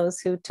importantly,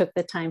 those who took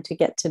the time to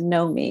get to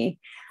know me.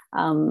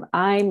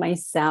 I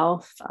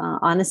myself,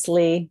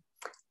 honestly,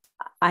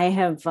 I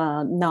have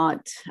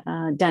not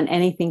done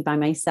anything by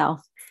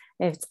myself.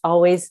 It's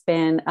always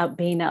been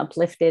being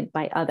uplifted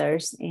by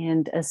others,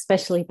 and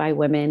especially by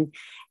women.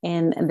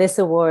 And this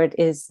award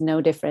is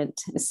no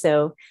different.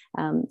 So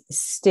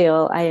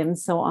still, I am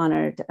so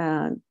honored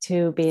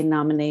to be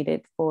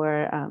nominated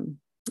for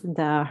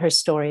the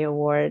HerStory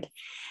Award.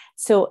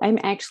 So I'm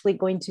actually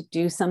going to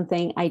do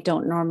something I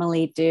don't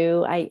normally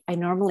do. I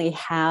normally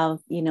have,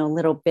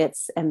 little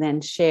bits and then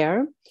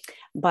share,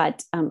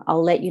 but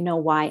I'll let you know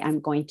why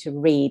I'm going to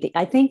read.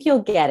 I think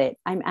you'll get it.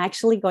 I'm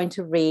actually going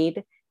to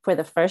read for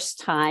the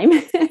first time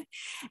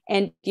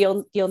and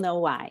you'll know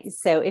why.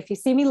 So if you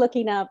see me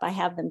looking up, I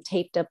have them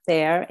taped up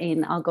there,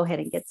 and I'll go ahead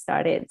and get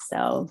started.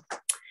 So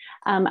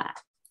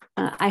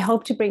I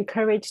hope to bring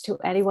courage to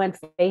anyone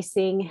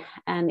facing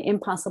an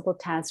impossible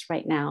task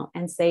right now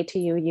and say to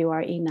you, you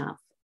are enough.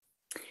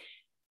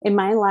 In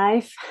my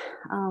life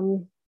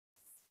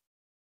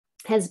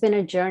has been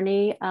a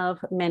journey of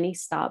many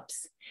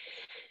stops.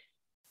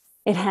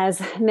 It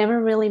has never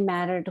really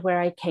mattered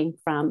where I came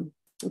from,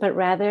 but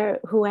rather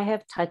who I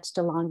have touched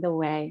along the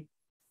way.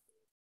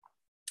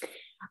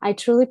 I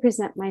truly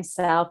present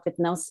myself with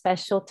no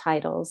special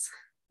titles.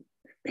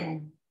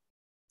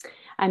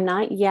 I'm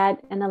not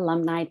yet an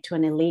alumni to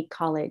an elite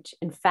college.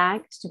 In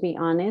fact, to be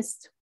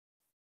honest,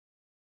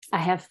 I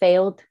have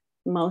failed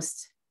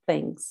most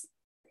things,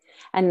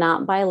 and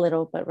not by a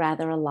little, but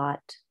rather a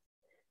lot.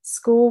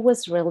 School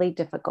was really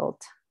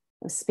difficult.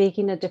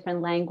 Speaking a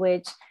different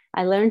language,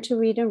 I learned to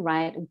read and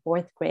write in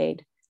 4th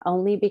grade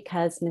only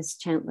because Miss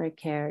Chandler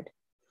cared.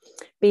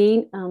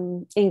 Being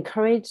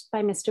encouraged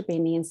by Mr.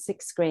 Beanie in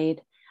 6th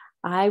grade,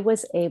 I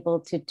was able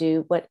to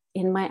do what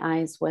in my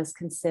eyes was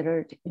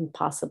considered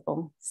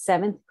impossible.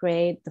 7th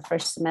grade, the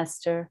first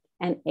semester,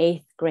 and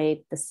 8th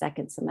grade, the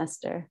second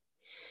semester.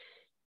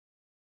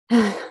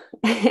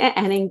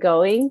 And in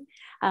going,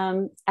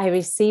 I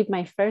received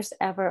my first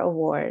ever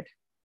award.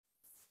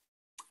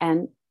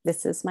 And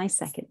this is my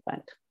second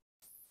one.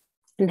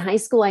 In high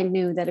school, I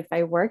knew that if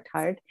I worked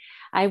hard,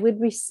 I would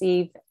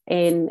receive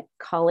in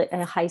college,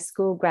 a high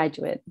school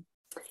graduate.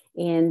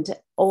 And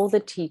all the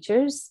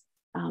teachers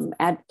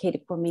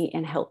advocated for me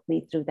and helped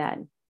me through that.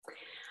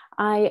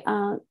 I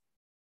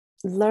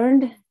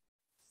learned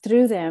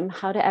through them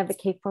how to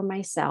advocate for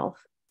myself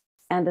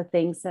and the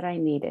things that I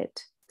needed.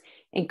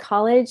 In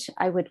college,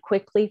 I would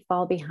quickly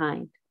fall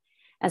behind.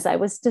 As I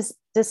was a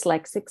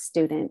dyslexic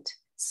student,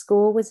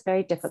 school was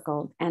very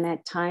difficult, and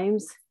at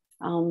times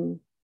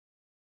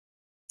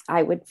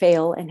I would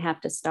fail and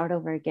have to start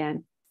over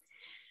again.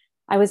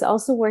 I was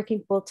also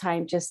working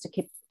full-time just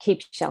to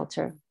keep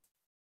shelter.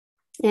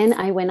 And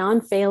I went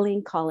on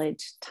failing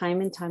college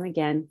time and time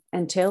again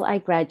until I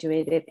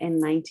graduated in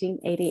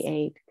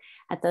 1988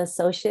 at the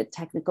Associate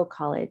Technical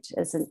College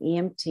as an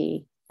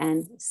EMT,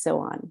 and so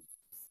on.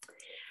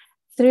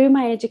 Through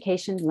my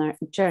education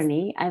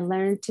journey, I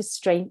learned to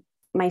strengthen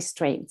my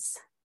strengths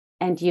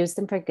and use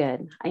them for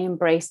good. I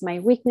embraced my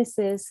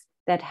weaknesses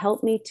that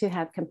helped me to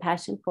have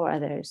compassion for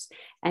others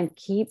and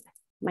keep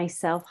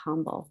myself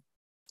humble.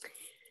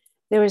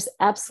 There is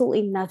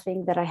absolutely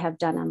nothing that I have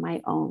done on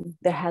my own.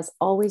 There has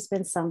always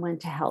been someone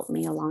to help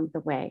me along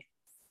the way.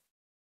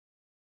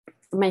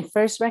 My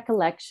first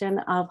recollection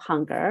of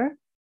hunger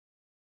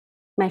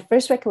My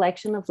first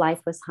recollection of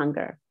life was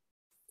hunger.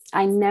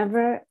 I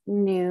never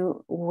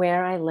knew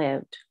where I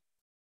lived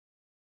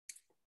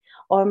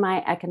or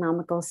my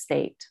economical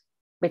state,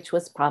 which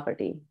was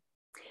poverty.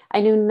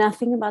 I knew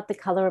nothing about the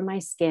color of my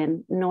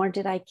skin, nor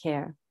did I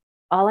care.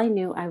 All I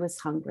knew, I was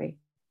hungry.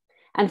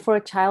 And for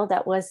a child,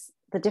 that was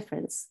the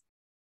difference.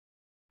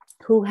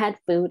 Who had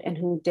food and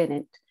who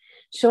didn't.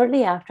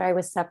 Shortly after, I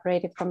was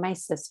separated from my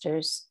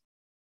sisters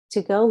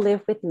to go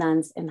live with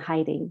nuns in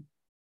hiding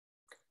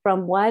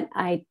from what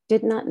I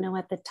did not know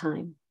at the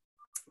time.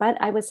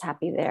 But I was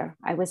happy there.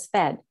 I was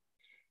fed.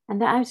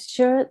 And I'm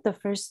sure the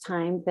first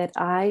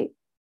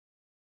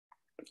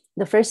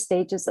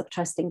stages of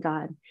trusting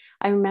God,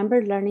 I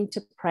remember learning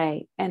to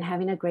pray and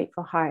having a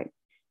grateful heart.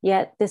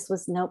 Yet this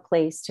was no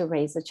place to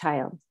raise a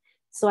child.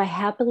 So I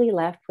happily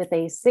left with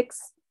a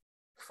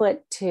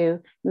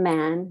 6'2"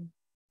 man,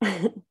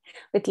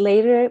 which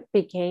later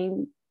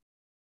became,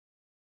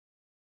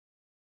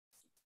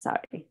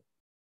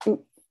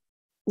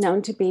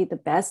 known to be the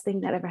best thing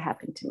that ever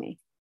happened to me.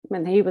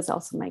 And he was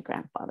also my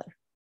grandfather.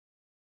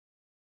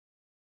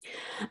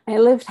 I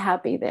lived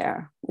happy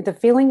there with a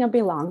feeling of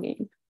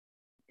belonging.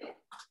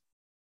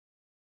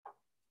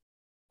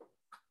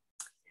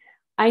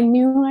 I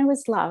knew I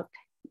was loved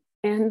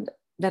and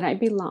that I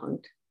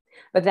belonged,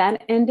 but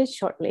that ended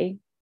shortly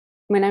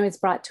when I was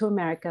brought to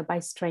America by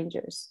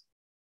strangers.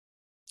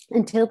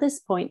 Until this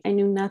point, I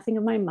knew nothing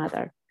of my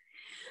mother.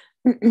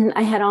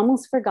 I had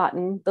almost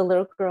forgotten the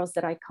little girls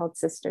that I called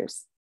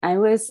sisters. I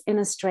was in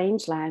a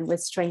strange land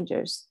with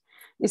strangers.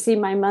 You see,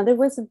 my mother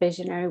was a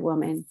visionary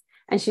woman,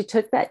 and she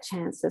took that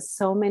chance, as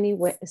so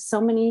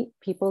many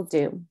people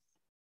do,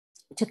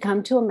 to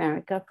come to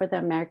America for the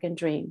American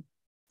dream.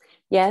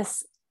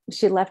 Yes,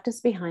 she left us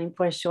behind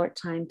for a short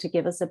time to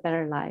give us a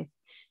better life.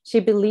 She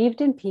believed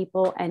in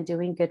people and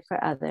doing good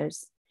for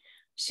others.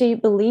 She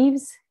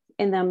believes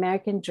in the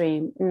American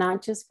dream,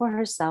 not just for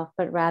herself,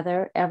 but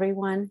rather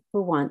everyone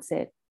who wants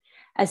it.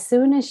 As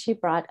soon as she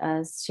brought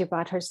us, she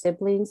brought her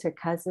siblings, her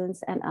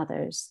cousins, and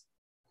others.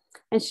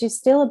 And she's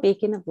still a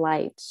beacon of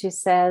light. She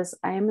says,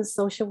 I am a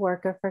social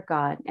worker for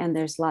God, and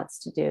there's lots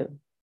to do.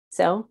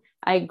 So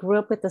I grew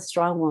up with a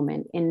strong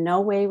woman. In no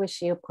way was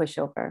she a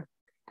pushover.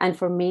 And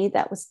for me,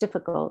 that was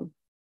difficult.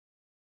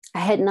 I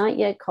had not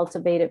yet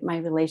cultivated my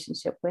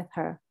relationship with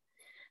her,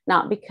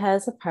 not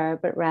because of her,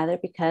 but rather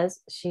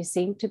because she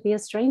seemed to be a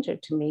stranger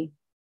to me.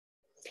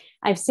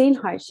 I've seen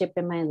hardship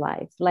in my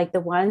life, like the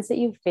ones that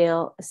you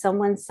feel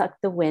someone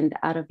sucked the wind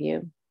out of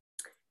you.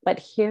 But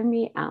hear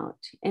me out.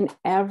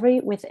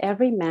 With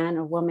every man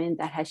or woman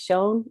that has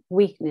shown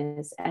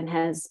weakness and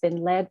has been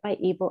led by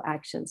evil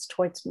actions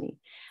towards me,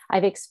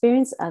 I've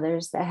experienced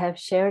others that have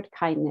shared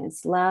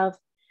kindness, love,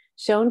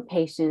 shown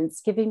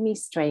patience, giving me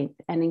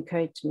strength and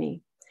encouraged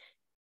me.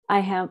 I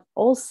have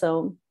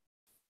also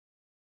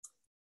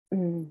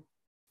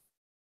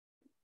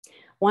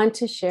want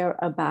to share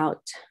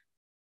about,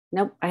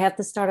 I have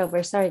to start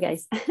over. Sorry,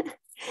 guys.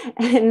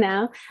 And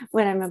now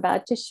what I'm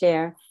about to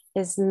share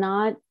is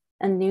not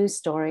a new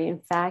story. In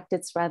fact,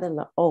 it's rather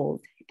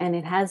old, and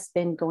it has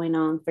been going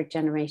on for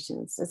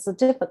generations. It's a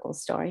difficult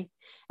story.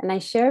 And I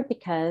share it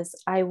because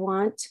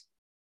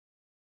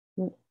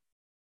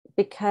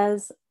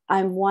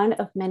I'm one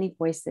of many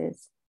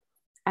voices.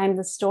 I'm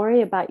the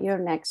story about your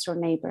next door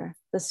neighbor,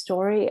 the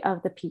story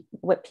of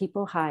what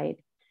people hide.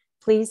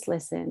 Please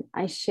listen.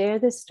 I share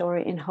this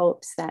story in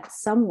hopes that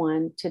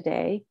someone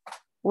today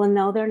will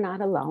know they're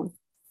not alone.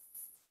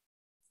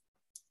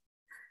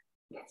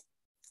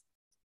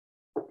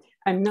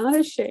 I'm not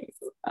ashamed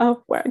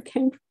of where I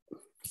came from.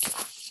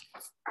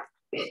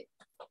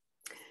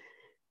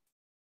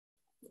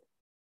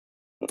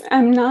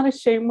 I'm not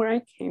ashamed where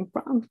I came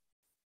from.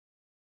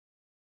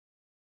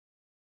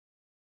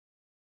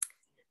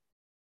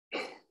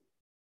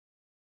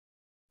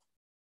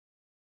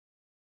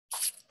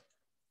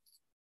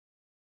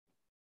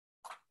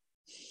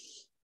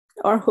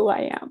 Or who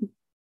I am,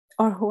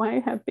 or who I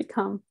have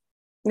become.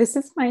 This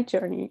is my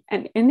journey,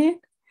 and in it,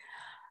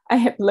 I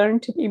have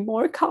learned to be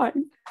more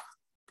kind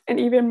and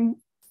even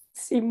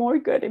see more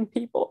good in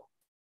people.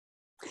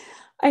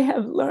 I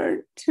have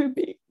learned to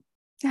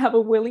have a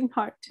willing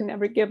heart to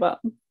never give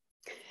up.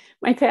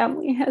 My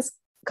family has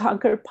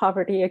conquered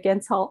poverty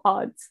against all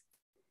odds.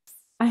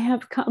 I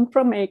have come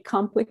from a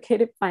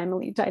complicated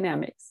family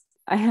dynamics.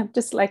 I have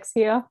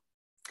dyslexia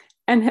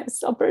and have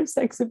suffered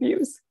sex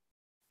abuse.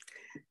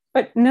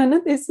 But none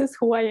of this is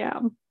who I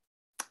am.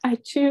 I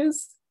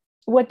choose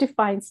what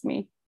defines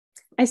me.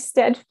 I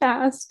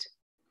steadfast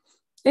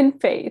in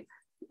faith,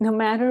 no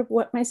matter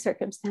what my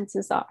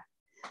circumstances are.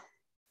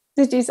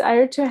 The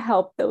desire to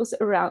help those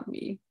around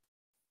me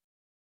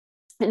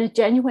and a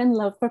genuine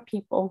love for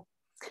people.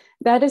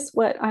 That is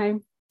what I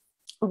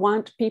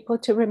want people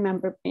to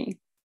remember me.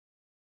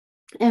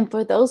 And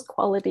for those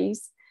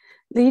qualities,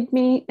 led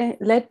me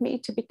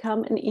to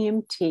become an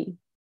EMT.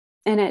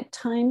 And at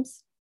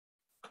times,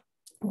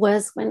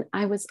 was when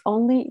I was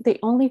the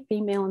only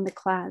female in the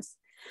class.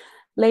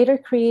 Later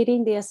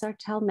creating the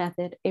SRTEL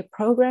method, a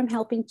program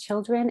helping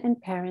children and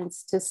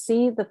parents to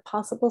see the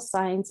possible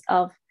signs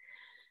of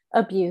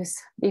abuse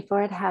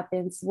before it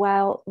happens,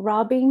 while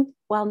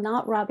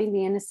not robbing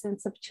the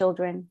innocence of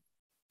children.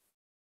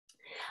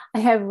 I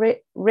have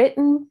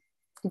written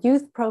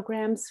youth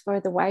programs for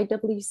the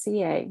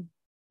YWCA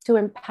to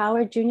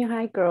empower junior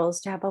high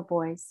girls to have a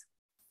voice.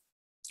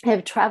 I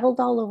have traveled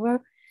all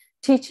over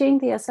teaching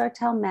the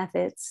SRTEL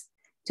methods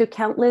to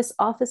countless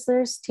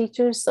officers,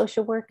 teachers,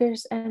 social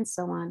workers, and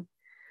so on.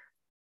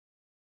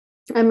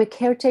 I'm a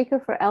caretaker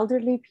for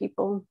elderly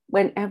people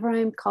whenever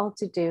I'm called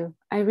to do.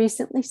 I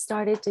recently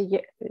started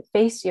to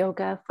face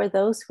yoga for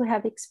those who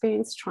have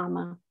experienced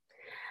trauma.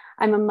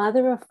 I'm a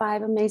mother of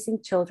 5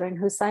 amazing children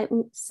who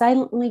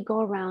silently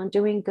go around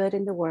doing good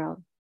in the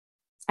world.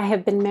 I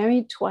have been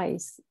married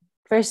twice,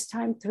 first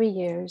time 3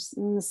 years,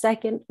 and the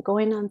second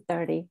going on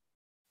 30.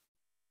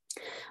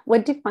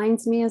 What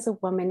defines me as a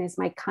woman is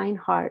my kind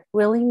heart,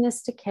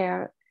 willingness to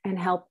care and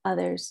help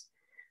others,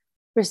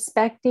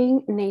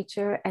 respecting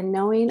nature, and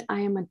knowing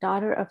I am a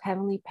daughter of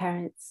heavenly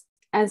parents.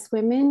 As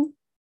women,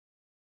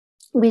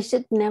 we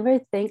should never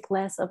think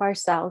less of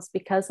ourselves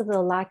because of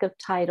the lack of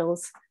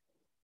titles.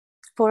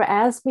 For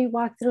as we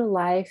walk through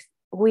life,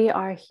 we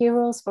are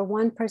heroes for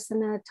one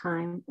person at a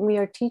time. We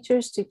are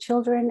teachers to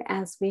children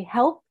as we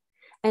help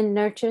and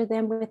nurture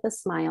them with a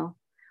smile.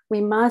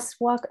 We must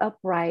walk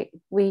upright,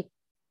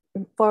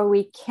 for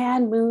we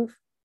can move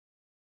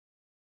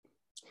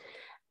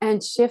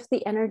and shift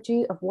the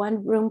energy of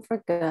one room for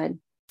good.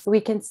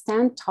 We can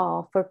stand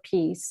tall for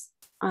peace,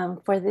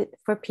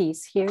 for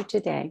peace here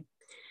today,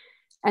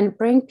 and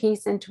bring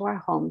peace into our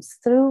homes.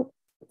 Through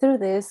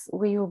this,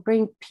 we will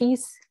bring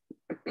peace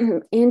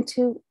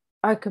into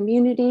our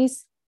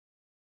communities,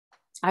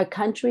 our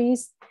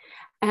countries,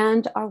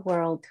 and our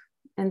world.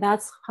 And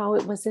that's how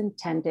it was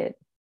intended.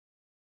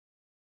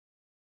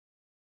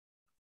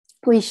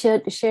 We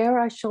should share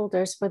our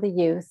shoulders for the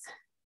youth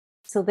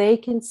so they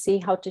can see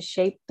how to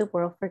shape the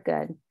world for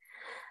good.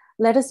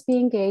 Let us be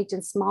engaged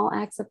in small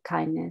acts of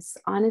kindness.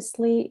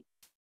 Honestly,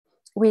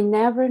 we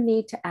never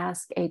need to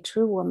ask a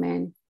true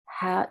woman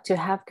to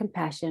have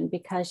compassion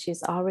because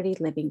she's already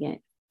living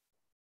it.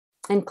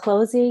 In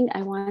closing,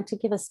 I want to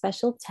give a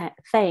special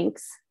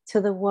thanks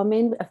to the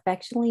woman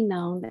affectionately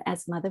known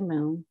as Mother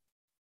Moon,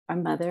 or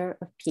Mother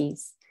of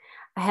Peace.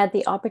 I had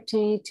the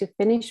opportunity to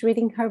finish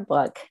reading her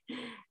book,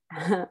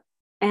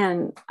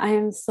 and I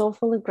am so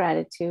full of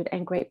gratitude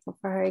and grateful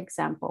for her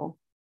example,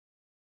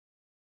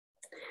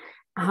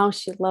 how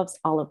she loves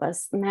all of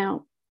us.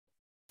 Now,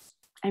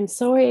 I'm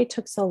sorry it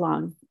took so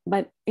long,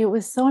 but it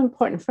was so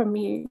important for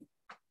me.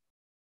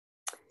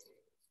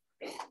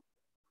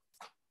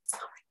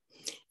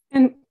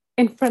 And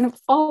in front of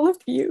all of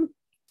you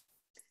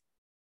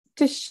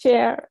to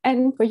share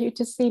and for you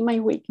to see my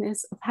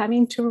weakness of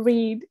having to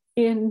read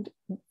and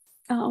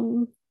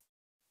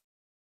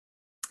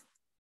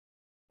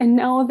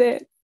know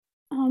that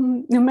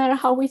no matter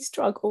how we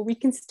struggle, we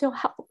can still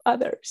help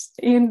others,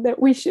 and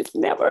that we should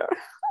never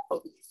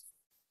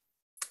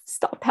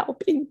stop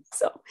helping.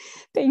 So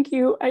thank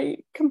you. I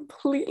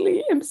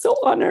completely am so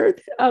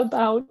honored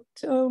about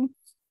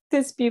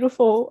this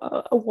beautiful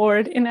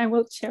award, and I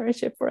will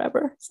cherish it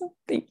forever. So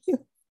thank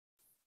you.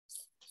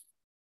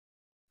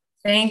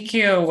 Thank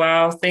you.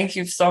 Wow. Thank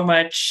you so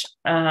much,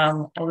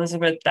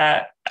 Elizabeth.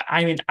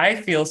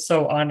 I feel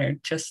so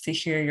honored just to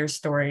hear your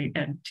story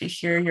and to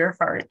hear your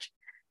heart.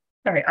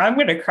 Sorry, I'm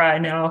going to cry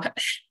now.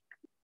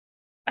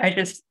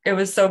 It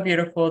was so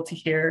beautiful to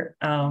hear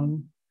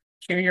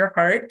your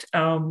heart,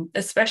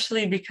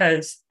 especially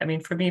because,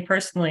 for me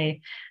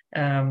personally,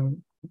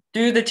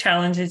 through the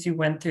challenges you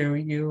went through,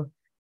 you,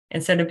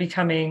 instead of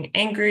becoming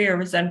angry or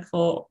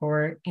resentful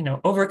or,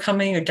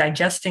 overcoming or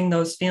digesting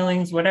those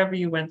feelings, whatever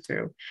you went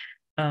through,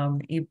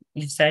 you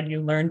said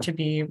you learned to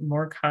be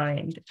more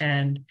kind,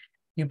 and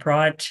you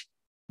brought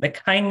the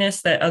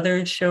kindness that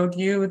others showed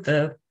you,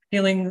 the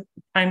feeling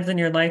times in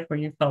your life where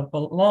you felt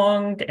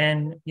belonged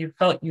and you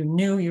felt you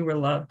knew you were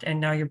loved.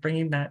 And now you're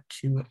bringing that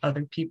to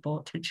other people,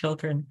 to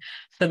children,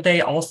 so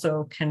they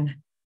also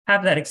can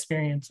have that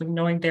experience of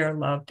knowing they're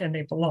loved and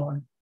they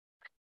belong.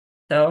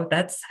 So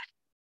that's,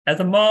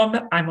 as a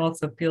mom, I'm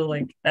also feel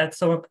like that's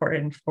so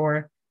important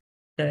for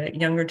the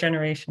younger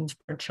generations,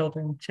 for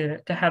children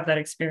to have that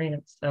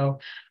experience. So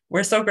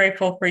we're so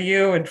grateful for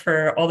you and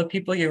for all the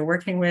people you're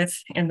working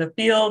with in the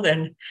field,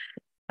 and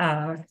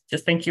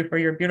just thank you for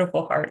your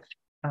beautiful heart.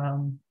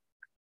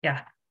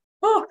 Yeah.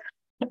 Oh.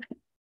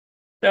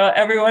 So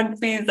everyone,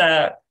 please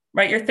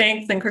write your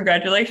thanks and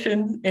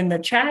congratulations in the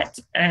chat,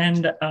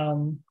 and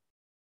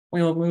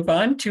we will move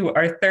on to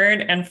our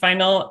third and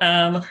final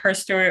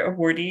HerStory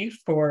awardee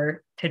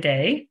for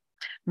today,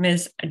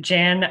 Ms.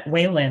 Jan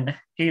Whalen.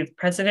 She is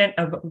president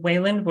of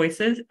Whalen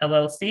Voices,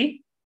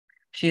 LLC.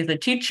 She is a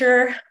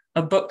teacher,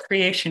 a book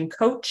creation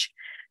coach,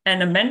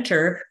 and a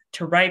mentor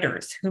to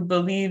writers who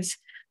believes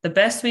the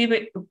best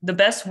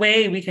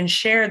way we can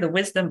share the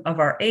wisdom of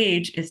our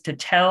age is to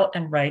tell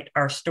and write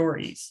our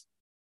stories.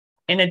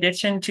 In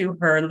addition to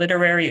her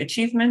literary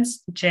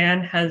achievements,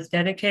 Jan has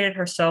dedicated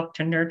herself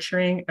to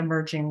nurturing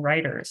emerging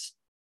writers.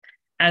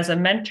 As a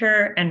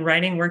mentor and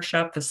writing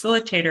workshop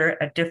facilitator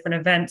at different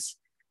events,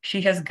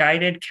 She has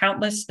guided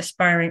countless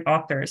aspiring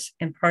authors,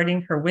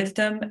 imparting her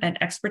wisdom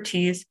and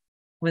expertise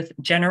with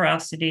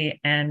generosity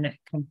and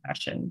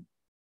compassion.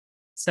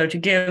 So to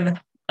give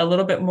a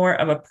little bit more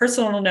of a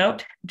personal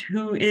note,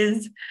 who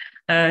is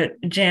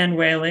Jan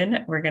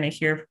Whalen, we're going to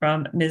hear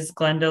from Ms.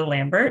 Glenda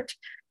Lambert.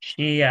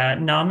 She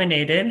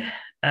nominated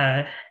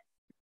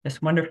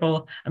this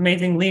wonderful,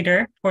 amazing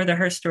leader for the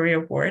HerStory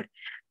Award.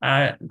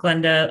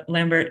 Glenda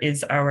Lambert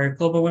is our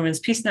Global Women's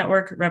Peace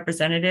Network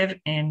representative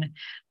in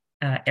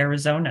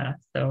Arizona.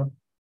 So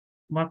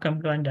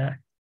welcome, Glenda.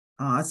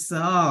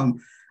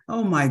 Awesome.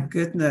 Oh my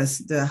goodness.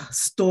 The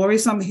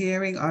stories I'm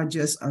hearing are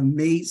just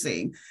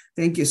amazing.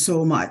 Thank you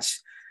so much.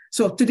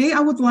 So today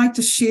I would like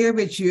to share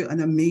with you an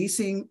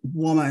amazing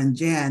woman,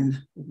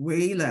 Jan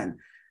Whalen.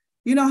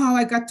 You know how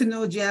I got to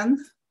know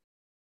Jan?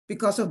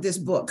 Because of this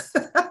book.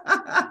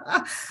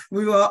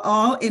 We were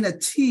all in a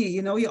tea,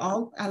 you know,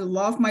 I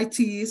love my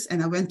teas,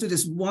 and I went to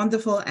this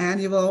wonderful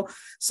annual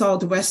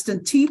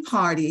Southwestern tea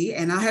party,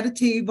 and I had a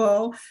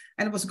table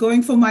and I was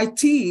going for my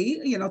tea,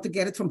 you know, to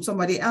get it from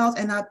somebody else.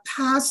 And I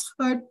passed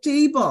her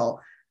table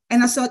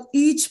and I saw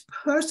each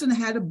person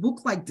had a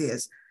book like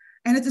this.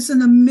 And it is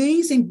an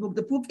amazing book.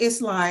 The book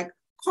is like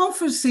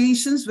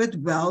Conversations with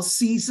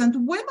Well-Seasoned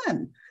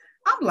Women.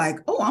 I'm like,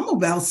 oh, I'm a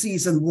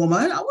well-seasoned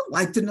woman. I would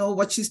like to know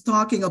what she's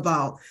talking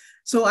about.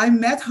 So I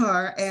met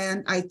her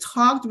and I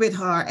talked with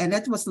her, and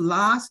that was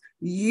last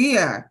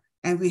year.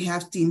 And we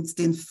have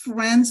been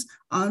friends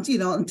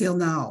until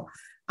now.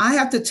 I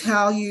have to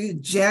tell you,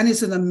 Jan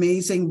is an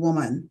amazing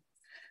woman.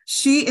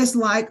 She is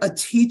like a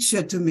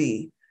teacher to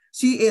me.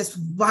 She is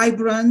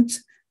vibrant,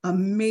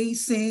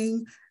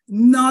 amazing,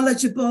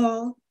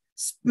 knowledgeable,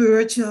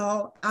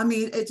 spiritual. I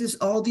mean, it is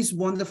all these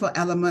wonderful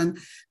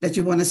elements that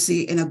you want to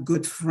see in a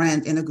good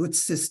friend, in a good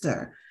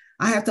sister.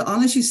 I have to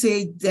honestly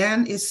say,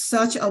 Jan is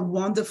such a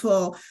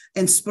wonderful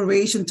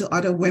inspiration to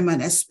other women,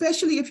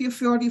 especially if you're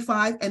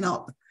 45 and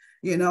up.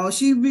 You know,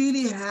 she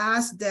really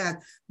has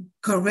that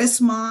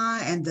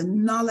charisma and the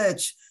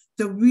knowledge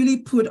to really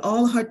put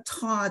all her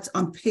thoughts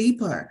on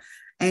paper.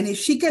 And if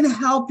she can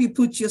help you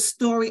put your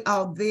story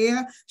out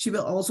there, she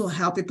will also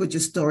help you put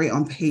your story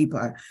on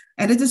paper.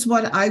 And it is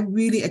what I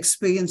really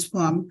experienced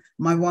from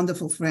my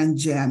wonderful friend,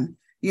 Jan.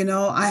 You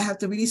know, I have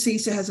to really say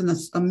she has an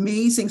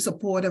amazing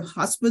supportive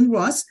husband,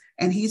 Russ,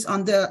 and he's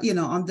on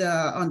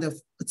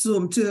the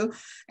Zoom too.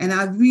 And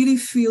I really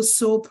feel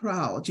so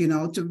proud, you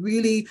know, to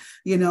really,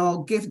 you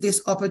know, give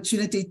this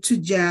opportunity to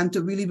Jan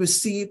to really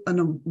receive a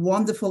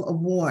wonderful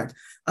award,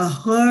 a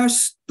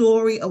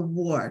HerStory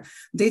Award.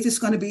 This is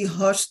going to be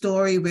her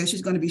story, where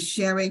she's going to be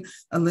sharing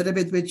a little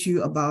bit with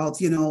you about,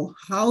 you know,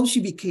 how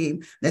she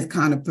became that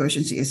kind of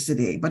person she is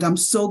today. But I'm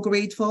so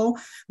grateful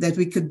that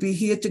we could be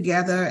here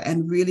together,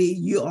 and really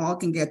you all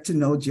can get to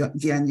know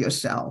Jan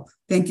yourself.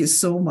 Thank you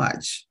so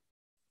much.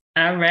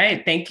 All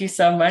right. Thank you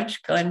so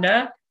much,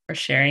 Glenda, for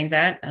sharing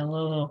that. A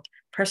little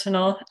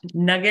personal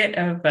nugget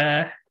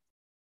of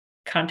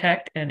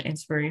contact and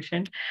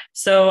inspiration.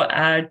 So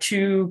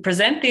to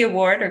present the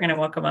award, we're going to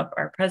welcome up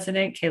our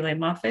president, Kayleigh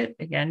Moffitt,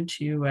 again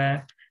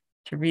to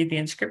read the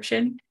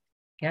inscription.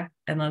 Yeah.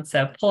 And let's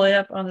pull it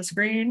up on the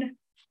screen.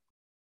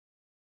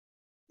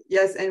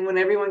 Yes. And when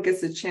everyone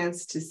gets a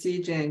chance to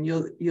see Jan,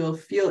 you'll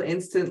feel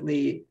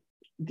instantly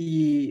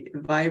the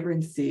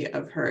vibrancy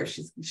of her.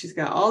 She's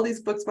got all these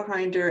books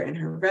behind her, and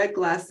her red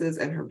glasses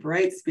and her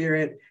bright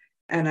spirit.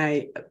 And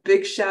a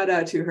big shout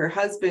out to her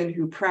husband,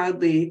 who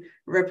proudly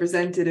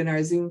represented in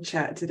our Zoom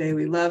chat today.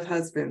 We love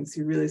husbands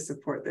who really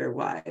support their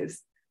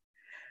wives.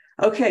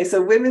 Okay,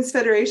 so Women's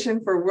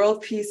Federation for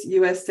World Peace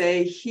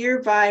USA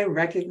hereby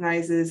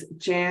recognizes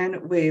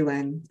Jan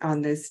Whalen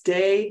on this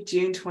day,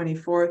 June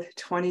 24th,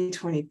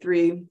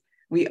 2023.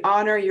 We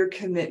honor your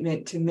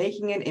commitment to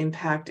making an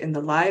impact in the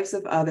lives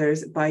of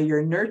others by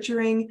your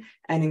nurturing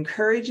and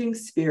encouraging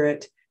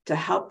spirit to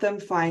help them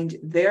find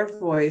their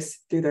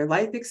voice through their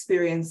life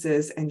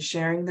experiences and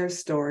sharing their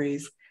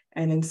stories,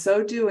 and in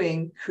so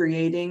doing,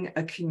 creating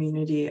a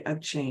community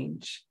of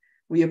change.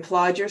 We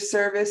applaud your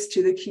service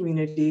to the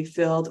community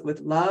filled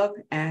with love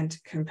and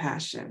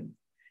compassion.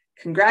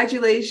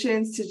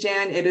 Congratulations to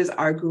Jan. It is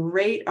our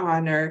great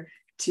honor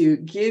to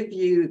give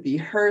you the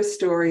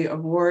HerStory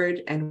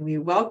Award, and we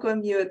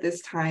welcome you at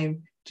this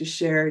time to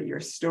share your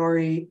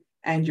story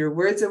and your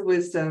words of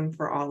wisdom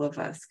for all of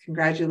us.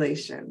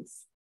 Congratulations.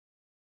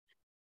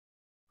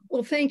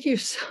 Well, thank you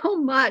so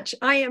much.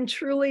 I am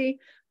truly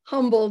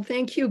humbled.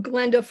 Thank you,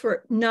 Glenda,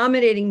 for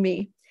nominating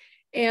me.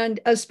 And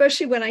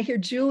especially when I hear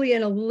Julie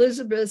and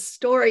Elizabeth's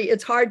story,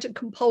 it's hard to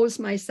compose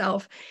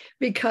myself,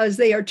 because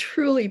they are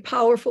truly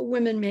powerful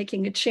women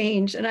making a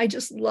change. And I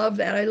just love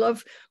that. I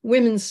love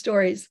women's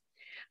stories.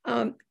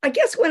 I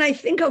guess when I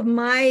think of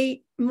my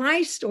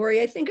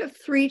story, I think of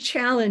 3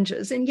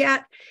 challenges, and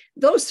yet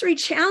those 3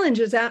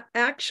 challenges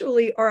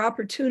actually are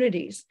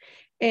opportunities.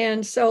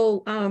 And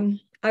so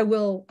I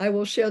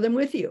will share them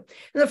with you.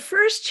 The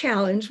first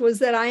challenge was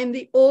that I am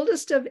the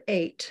oldest of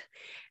 8.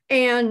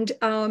 And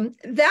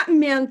that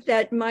meant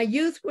that my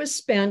youth was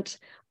spent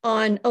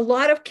on a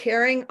lot of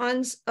caring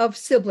of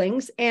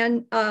siblings,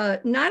 and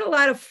not a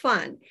lot of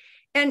fun.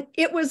 And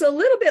it was a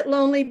little bit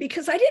lonely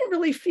because I didn't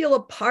really feel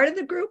a part of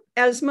the group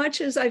as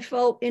much as I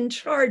felt in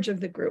charge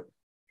of the group.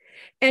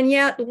 And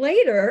yet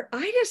later,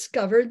 I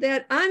discovered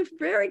that I'm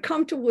very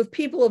comfortable with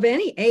people of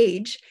any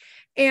age,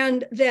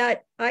 and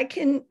that I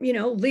can,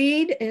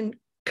 lead in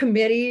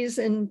committees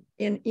and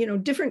in,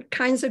 different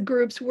kinds of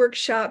groups,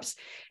 workshops.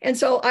 And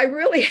so I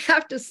really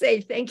have to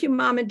say, thank you,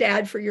 Mom and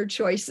Dad, for your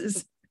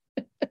choices.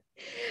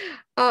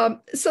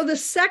 So the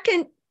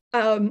second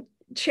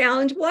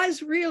challenge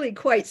was really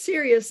quite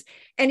serious,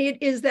 and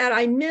it is that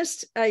I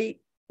missed a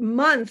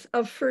month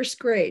of first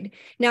grade.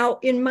 Now,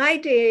 in my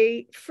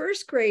day,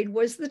 first grade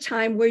was the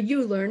time where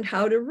you learned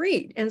how to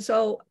read. And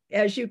so,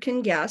 as you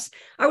can guess,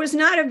 I was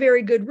not a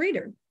very good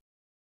reader.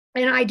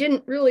 And I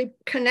didn't really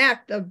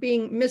connect of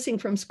being missing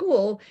from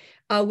school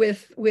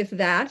with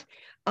that.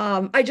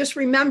 I just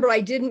remember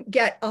I didn't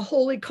get a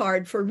holy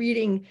card for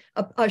reading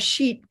a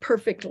sheet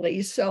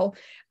perfectly. So,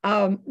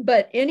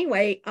 but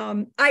anyway,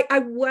 I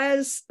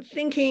was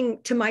thinking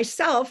to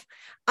myself,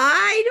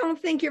 I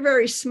don't think you're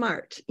very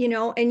smart,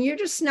 and you're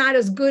just not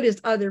as good as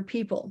other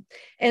people.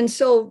 And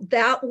so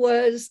that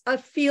was a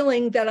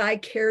feeling that I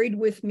carried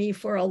with me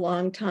for a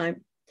long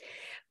time.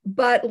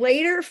 But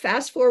later,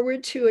 fast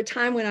forward to a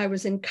time when I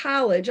was in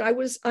college, I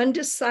was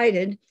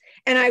undecided.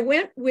 And I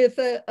went with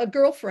a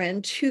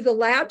girlfriend to the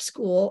lab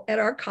school at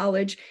our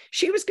college.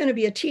 She was going to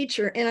be a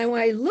teacher. And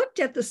when I looked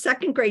at the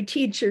second grade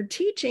teacher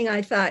teaching,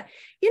 I thought,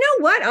 you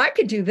know what, I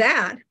could do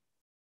that.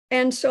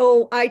 And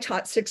so I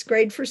taught sixth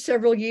grade for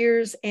several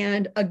years.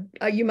 And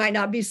you might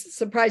not be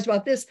surprised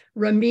about this,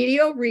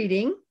 remedial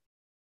reading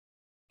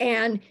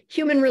and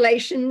human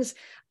relations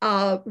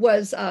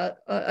was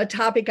a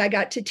topic I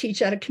got to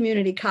teach at a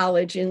community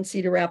college in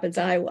Cedar Rapids,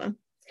 Iowa.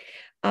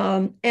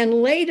 And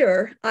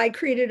later, I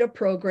created a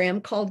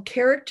program called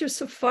Character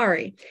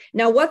Safari.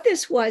 Now, what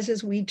this was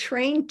is we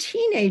trained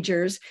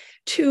teenagers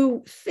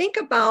to think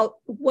about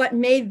what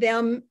made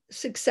them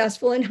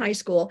successful in high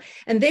school.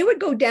 And they would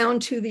go down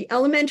to the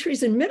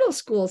elementaries and middle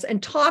schools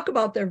and talk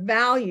about their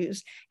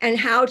values and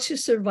how to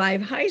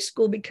survive high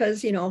school,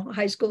 because,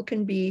 high school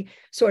can be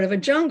sort of a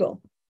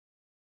jungle.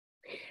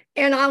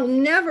 And I'll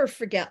never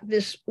forget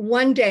this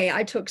one day.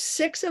 I took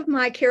 6 of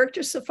my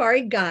Character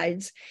Safari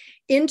guides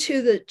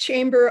into the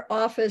chamber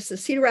office, the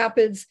Cedar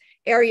Rapids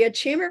area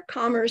Chamber of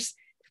Commerce,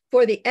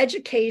 for the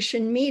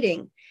education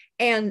meeting.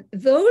 And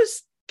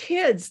those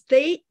kids,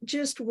 they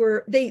just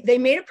were, they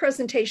made a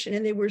presentation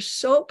and they were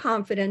so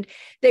confident,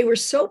 they were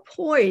so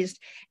poised,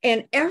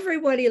 and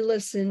everybody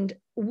listened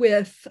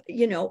with,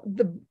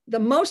 the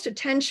most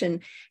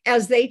attention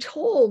as they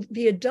told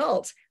the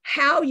adults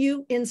how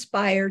you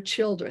inspire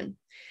children.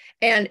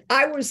 And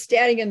I was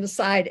standing in the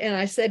side and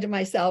I said to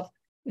myself,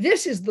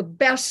 this is the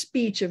best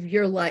speech of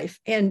your life.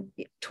 And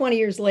 20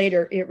 years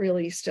later, it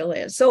really still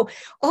is. So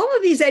all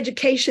of these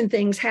education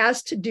things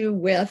has to do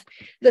with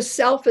the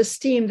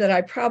self-esteem that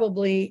I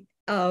probably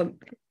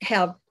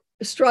have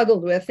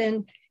struggled with,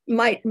 and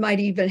might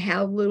even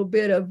have a little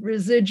bit of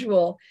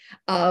residual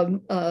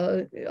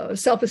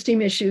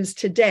self-esteem issues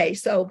today.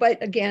 So,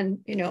 but again,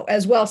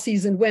 as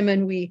well-seasoned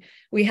women,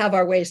 we have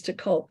our ways to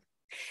cope.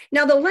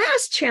 Now, the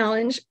last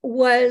challenge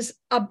was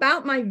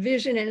about my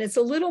vision, and it's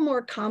a little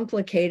more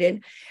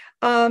complicated.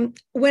 When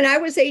I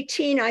was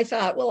 18, I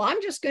thought, well,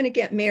 I'm just going to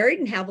get married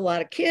and have a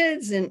lot of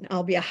kids, and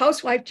I'll be a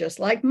housewife just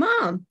like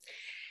Mom.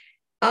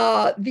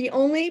 The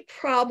only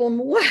problem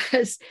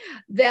was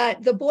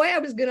that the boy I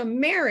was going to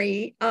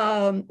marry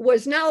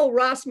was now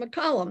Ross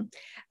McCollum.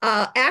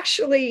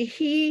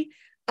 Actually,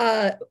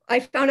 I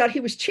found out he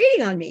was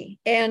cheating on me.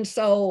 And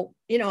so,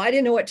 I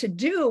didn't know what to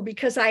do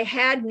because I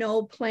had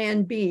no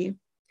plan B.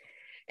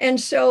 And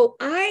so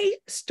I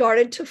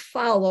started to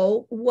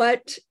follow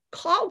what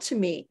called to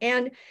me.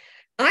 And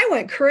I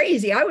went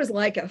crazy. I was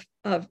like a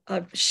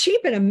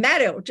sheep in a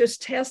meadow,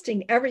 just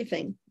testing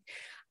everything.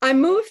 I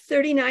moved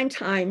 39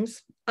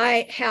 times.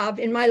 I have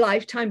in my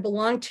lifetime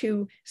belonged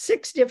to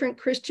 6 different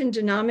Christian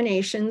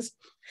denominations.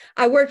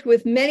 I worked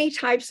with many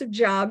types of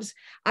jobs.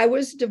 I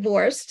was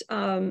divorced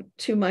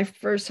to my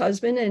first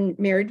husband and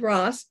married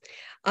Ross.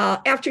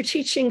 After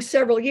teaching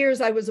several years,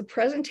 I was a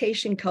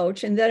presentation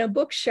coach and then a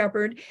book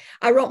shepherd.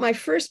 I wrote my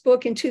first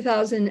book in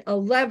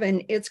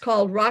 2011. It's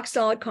called Rock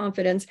Solid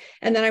Confidence.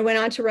 And then I went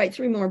on to write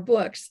 3 more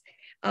books.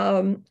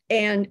 Then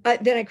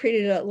I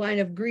created a line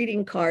of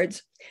greeting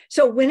cards.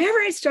 So whenever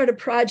I start a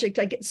project,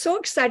 I get so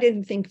excited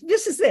and think,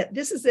 this is it.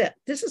 This is it.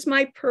 This is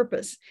my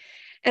purpose.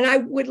 And I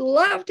would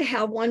love to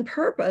have one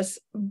purpose,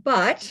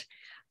 but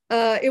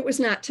it was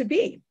not to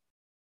be.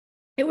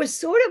 It was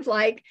sort of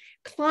like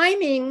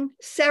climbing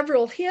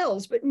several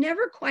hills, but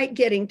never quite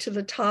getting to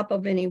the top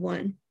of any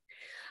one.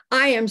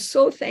 I am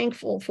so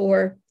thankful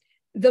for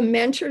the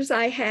mentors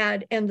I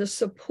had and the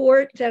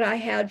support that I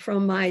had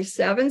from my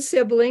 7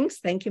 siblings.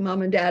 Thank you,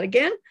 Mom and Dad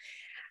again.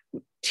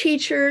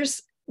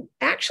 Teachers,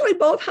 actually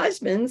both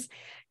husbands,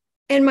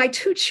 and my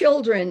 2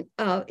 children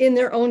in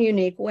their own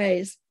unique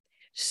ways.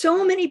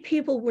 So many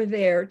people were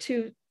there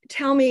to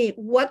tell me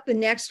what the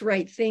next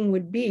right thing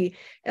would be,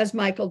 as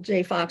Michael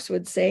J. Fox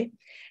would say.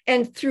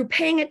 And through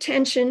paying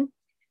attention,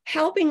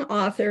 helping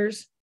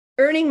authors,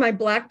 earning my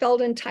black belt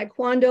in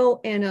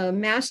Taekwondo and a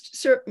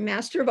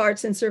Master of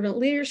Arts in Servant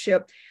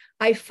Leadership,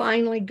 I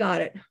finally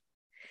got it.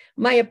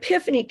 My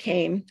epiphany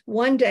came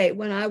one day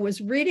when I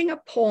was reading a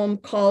poem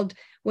called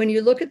When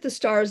You Look at the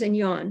Stars and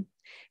Yawn.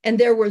 And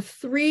there were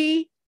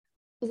 3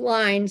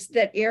 lines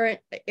that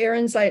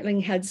Aaron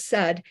Zeitling had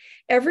said.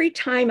 Every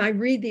time I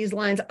read these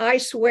lines, I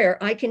swear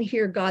I can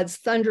hear God's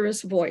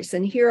thunderous voice.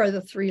 And here are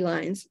the 3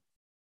 lines.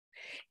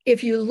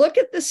 If you look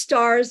at the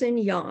stars and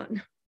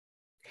yawn,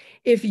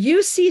 if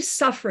you see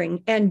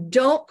suffering and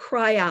don't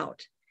cry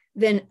out,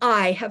 then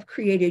I have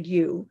created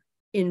you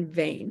in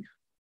vain.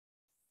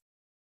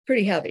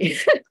 Pretty heavy.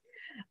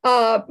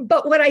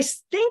 But what I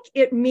think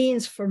it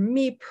means for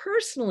me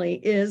personally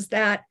is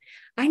that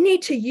I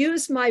need to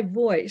use my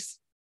voice.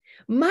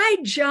 My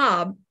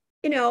job,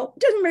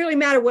 doesn't really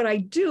matter what I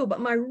do, but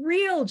my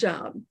real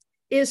job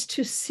is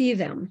to see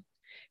them,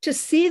 to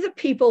see the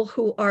people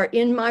who are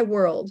in my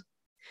world,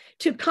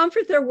 to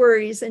comfort their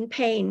worries and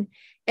pain,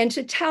 and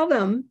to tell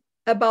them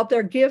about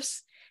their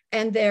gifts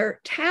and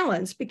their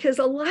talents, because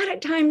a lot of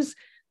times,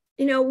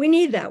 we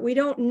need that. We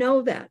don't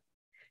know that.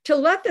 To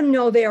let them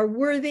know they are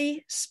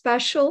worthy,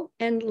 special,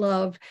 and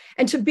loved,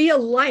 and to be a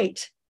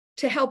light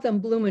to help them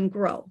bloom and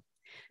grow.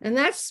 And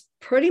that's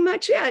pretty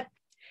much it.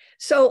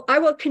 So I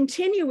will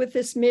continue with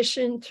this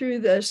mission through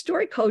the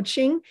story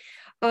coaching,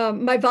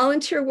 my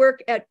volunteer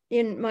work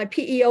in my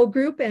PEO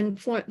group and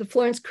the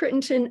Florence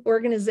Crittenton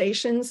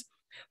organizations,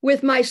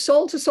 with my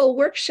Soul to Soul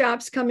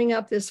workshops coming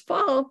up this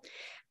fall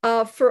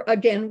for,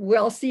 again,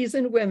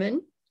 well-seasoned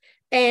women,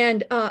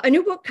 and a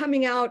new book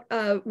coming out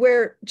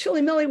where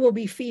Chili Millie will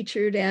be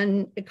featured.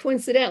 And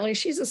coincidentally,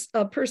 she's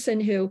a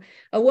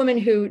woman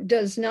who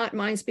does not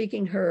mind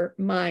speaking her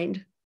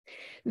mind.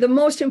 The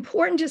most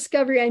important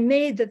discovery I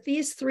made that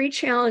these 3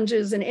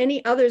 challenges and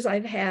any others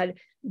I've had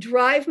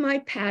drive my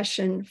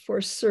passion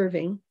for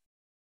serving.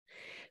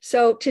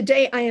 So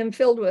today I am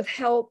filled with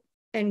help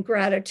and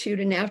gratitude.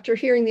 And after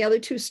hearing the other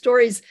 2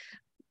 stories,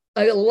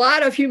 a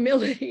lot of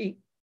humility.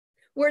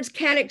 Words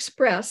can't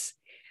express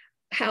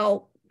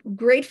how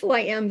grateful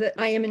I am that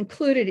I am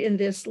included in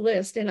this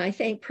list. And I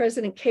thank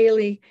President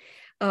Kaylee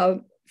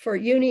for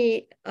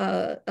Uni,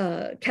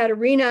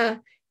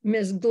 Katerina,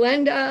 Ms.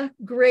 Glenda,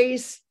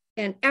 Grace,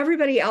 and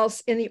everybody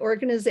else in the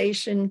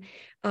organization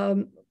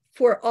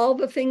for all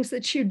the things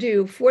that you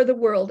do for the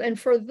world. And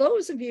for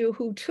those of you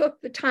who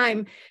took the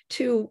time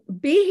to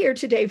be here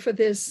today for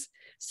this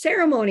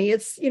ceremony,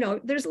 it's,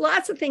 there's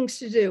lots of things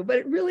to do, but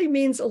it really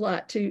means a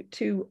lot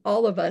to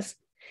all of us.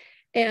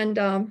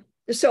 And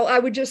so I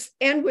would just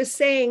end with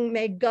saying,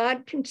 may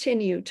God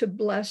continue to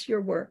bless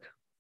your work.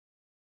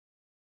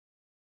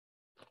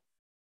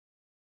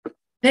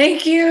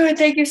 Thank you.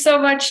 Thank you so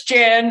much,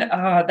 Jan.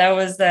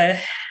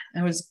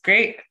 That was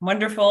great.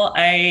 Wonderful.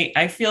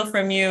 I feel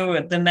from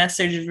you, the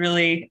message is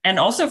really, and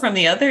also from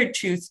the other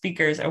 2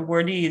 speakers,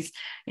 awardees,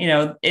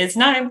 it's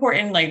not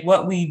important like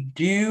what we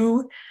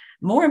do.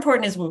 More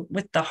important is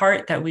with the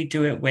heart that we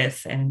do it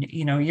with. And,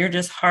 you're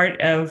just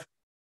heart of,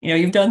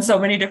 you've done so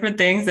many different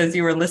things as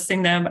you were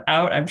listing them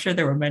out. I'm sure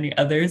there were many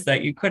others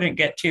that you couldn't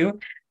get to,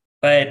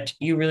 but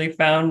you really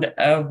found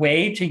a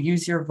way to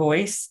use your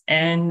voice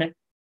and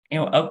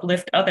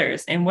uplift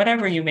others in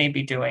whatever you may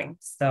be doing.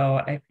 So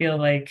I feel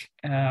like,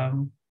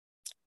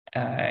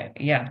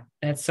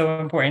 that's so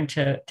important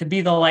to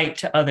be the light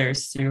to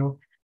others through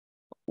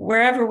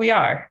wherever we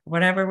are,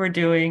 whatever we're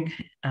doing.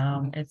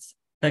 It's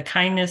the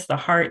kindness, the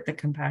heart, the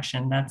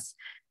compassion. That's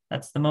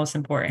the most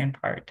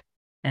important part.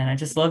 And I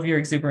just love your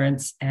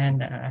exuberance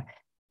and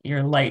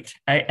your light.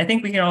 I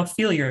think we can all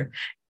feel your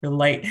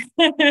light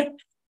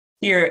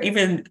here,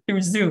 even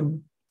through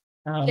Zoom.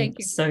 Thank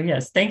you. So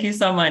yes, thank you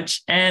so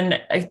much.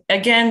 And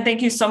again,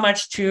 thank you so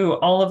much to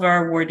all of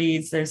our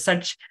awardees. There's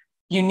such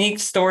unique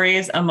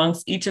stories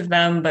amongst each of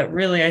them, but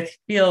really I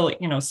feel,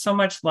 so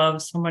much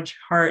love, so much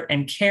heart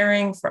and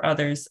caring for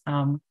others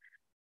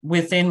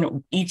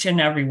within each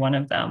and every one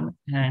of them.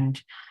 And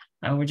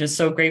we're just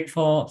so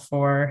grateful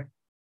for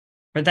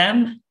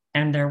them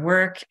and their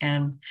work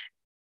and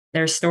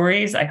their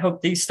stories. I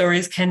hope these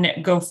stories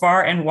can go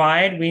far and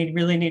wide. We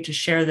really need to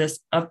share this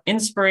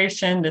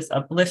inspiration, this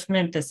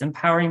upliftment, this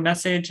empowering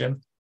message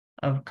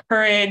of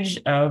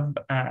courage, of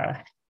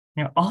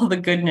all the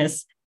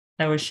goodness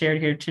that was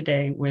shared here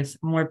today with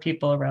more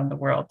people around the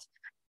world.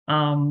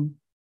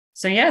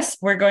 So yes,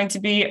 we're going to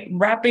be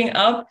wrapping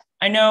up.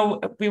 I know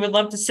we would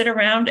love to sit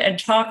around and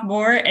talk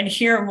more and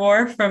hear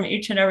more from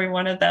each and every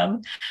one of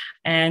them.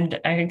 And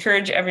I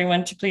encourage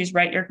everyone to please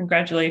write your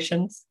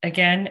congratulations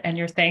again and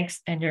your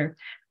thanks and your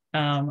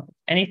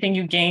anything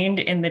you gained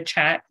in the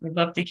chat. We'd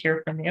love to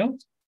hear from you.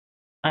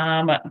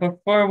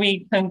 Before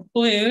we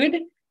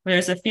conclude,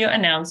 there's a few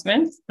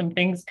announcements, some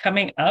things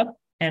coming up.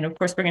 And of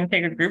course, we're going to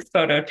take a group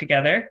photo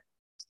together.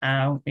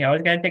 We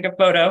always got to take a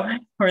photo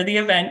for the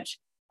event.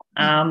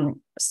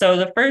 So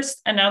the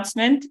first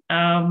announcement,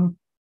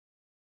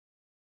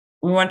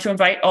 we want to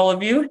invite all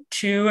of you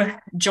to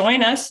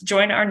join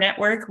our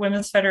network,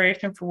 Women's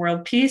Federation for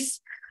World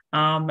Peace.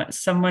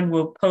 Someone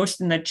will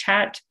post in the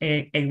chat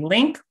a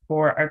link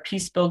for our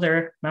Peace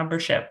Builder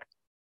membership.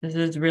 This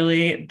is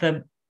really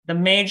the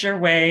major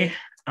way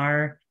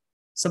our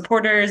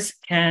supporters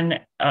can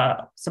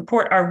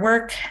support our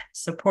work,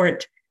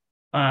 support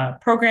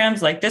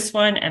programs like this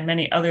one and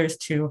many others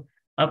to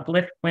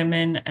uplift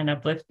women and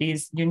uplift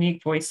these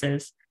unique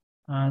voices.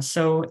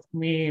 So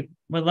we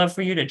would love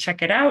for you to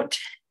check it out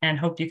and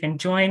hope you can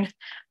join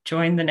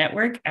the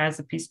network as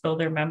a Peace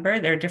Builder member.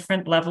 There are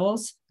different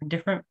levels,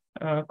 different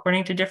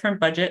according to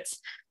different budgets,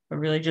 but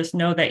really just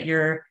know that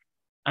you're,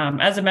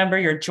 as a member,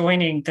 you're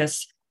joining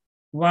this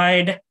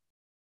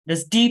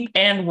deep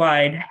and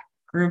wide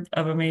group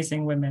of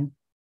amazing women.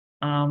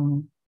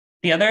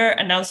 The other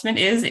announcement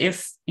is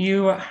if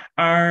you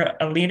are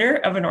a leader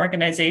of an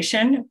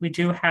organization, we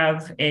do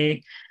have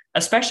a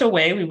special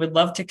way we would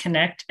love to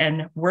connect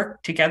and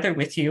work together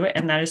with you,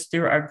 and that is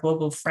through our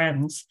global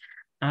friends.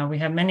 We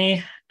have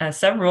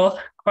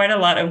quite a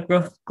lot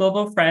of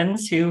global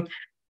friends who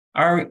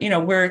are,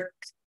 we're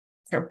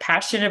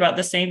passionate about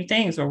the same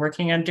things. We're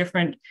working on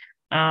different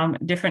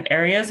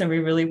areas, and we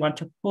really want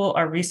to pool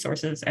our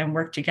resources and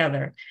work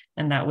together.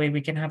 And that way we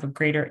can have a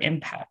greater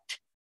impact.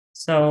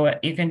 So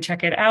you can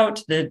check it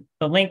out. The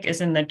link is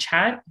in the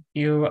chat.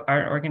 If you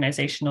are an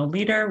organizational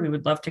leader, we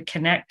would love to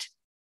connect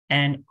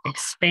and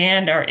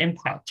expand our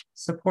impact,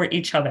 support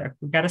each other.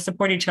 We've got to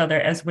support each other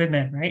as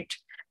women, right?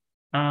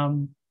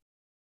 And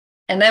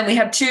then we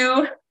have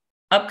 2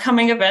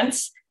 upcoming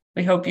events.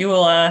 We hope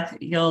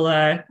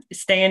you'll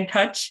stay in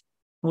touch.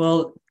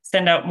 We'll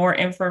send out more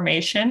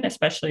information,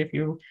 especially if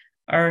you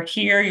are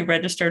here, you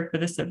registered for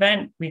this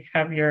event. We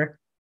have your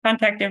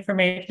contact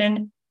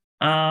information.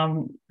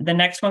 The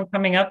next one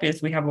coming up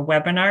is we have a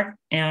webinar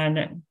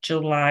on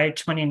July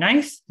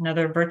 29th,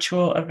 another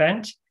virtual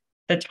event.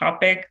 The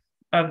topic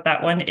of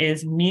that one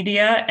is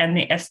media and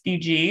the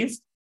SDGs,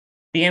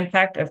 the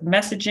impact of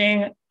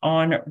messaging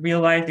on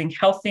realizing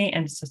healthy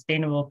and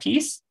sustainable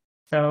peace.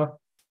 So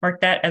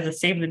mark that as a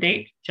save the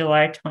date,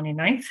 July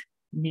 29th,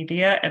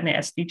 media and the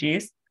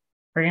SDGs.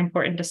 Very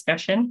important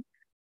discussion.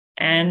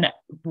 And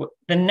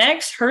the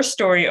next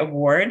HerStory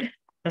Award,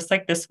 just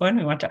like this one,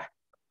 we want to, of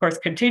course,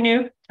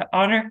 continue to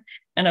honor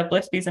and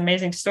uplift these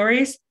amazing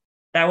stories.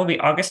 That will be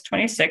August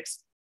 26th.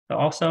 So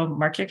also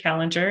mark your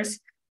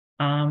calendars,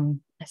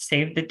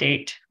 save the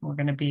date. We're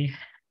going to be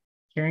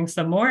hearing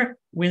some more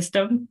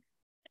wisdom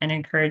and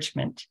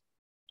encouragement.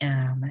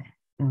 And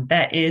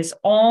that is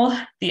all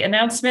the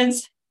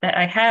announcements that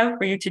I have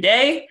for you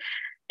today.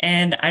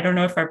 And I don't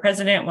know if our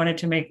president wanted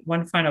to make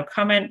one final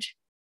comment.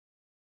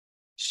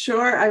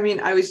 Sure. I mean,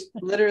 I was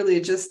literally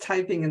just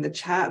typing in the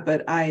chat,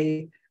 but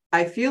I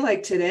feel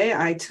like today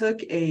I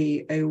took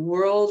a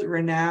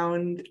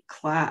world-renowned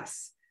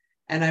class,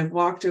 and I've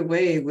walked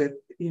away with,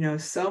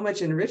 so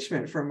much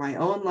enrichment from my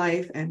own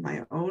life and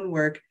my own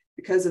work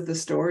because of the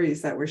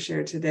stories that were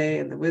shared today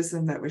and the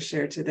wisdom that was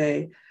shared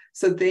today.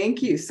 So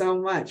thank you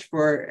so much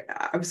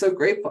I'm so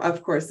grateful.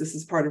 Of course, this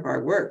is part of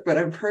our work, but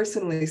I'm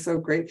personally so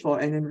grateful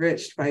and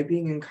enriched by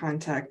being in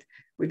contact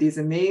with these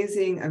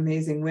amazing,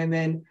 amazing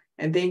women.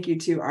 And thank you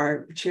to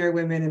our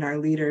chairwomen and our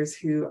leaders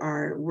who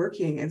are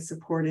working and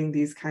supporting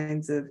these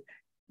kinds of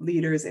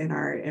leaders in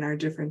our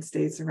different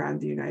states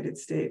around the United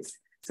States.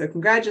 So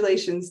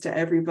congratulations to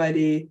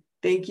everybody.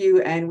 Thank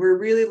you. And we're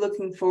really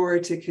looking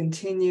forward to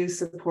continue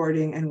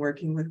supporting and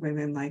working with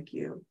women like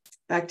you.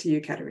 Back to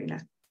you, Katerina.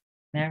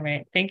 All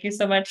right. Thank you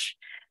so much.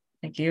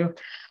 Thank you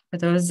for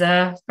those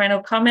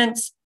final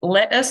comments.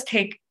 Let us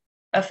take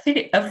a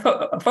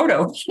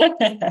photo.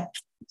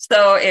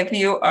 So if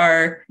you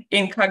are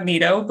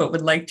incognito but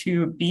would like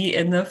to be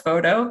in the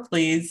photo,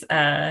 please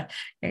get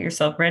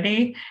yourself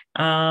ready.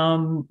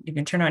 You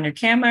can turn on your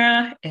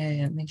camera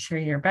and make sure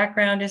your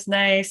background is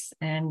nice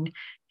and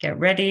get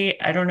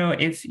ready. I don't know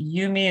if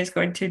Yumi is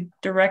going to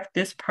direct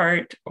this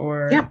part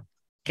or... Yep,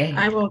 okay.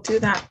 I will do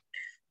that.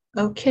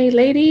 Okay,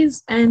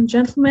 ladies and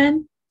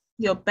gentlemen,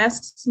 your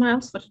best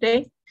smiles for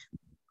today.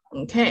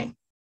 Okay.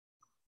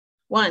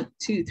 1,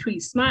 2, 3,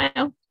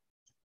 smile.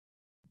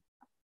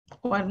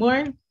 One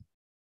more.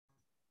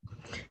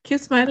 Keep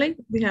smiling.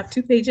 We have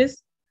 2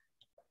 pages.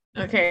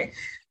 Okay.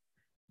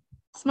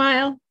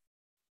 Smile.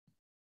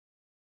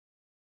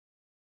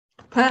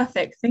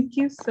 Perfect. Thank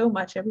you so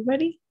much,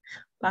 everybody.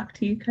 Back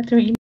to you,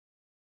 Katerina.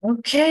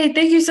 Okay,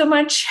 thank you so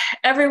much,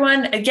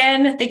 everyone.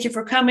 Again, thank you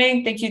for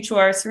coming. Thank you to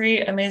our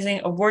 3 amazing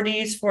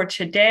awardees for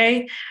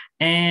today.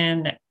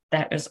 And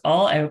that is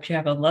all. I hope you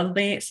have a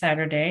lovely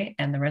Saturday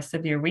and the rest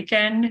of your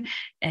weekend.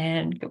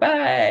 And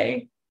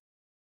goodbye.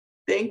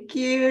 Thank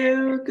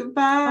you.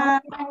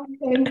 Goodbye.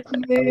 Thank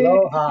you.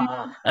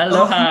 Aloha.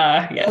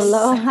 Aloha. Yes.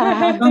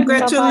 Aloha.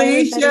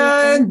 Congratulations,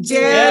 Jen.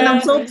 Yeah.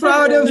 I'm so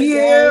proud of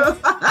you.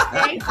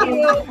 Thank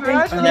you.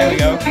 There we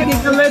go. Thank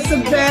you,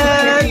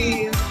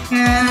 Elizabeth.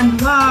 And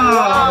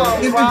wow,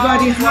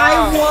 everybody,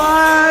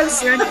 hi,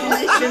 was.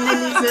 Congratulations,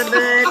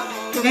 Elizabeth.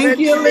 Thank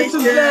you,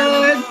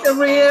 Elizabeth.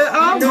 Maria.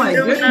 Oh my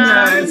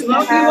goodness.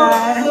 Love you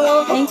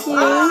all. Thank you,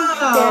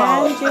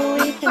 Wow. Dan,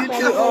 Julie.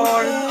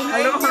 Congratulations.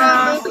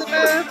 Aloha.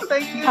 Elizabeth.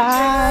 Thank you,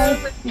 Bye.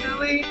 Jen and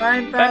Julie.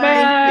 Bye-bye.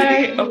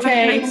 Bye-bye.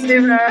 Okay. Thanks,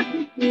 Sarah.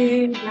 Thank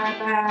you.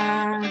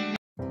 Bye-bye.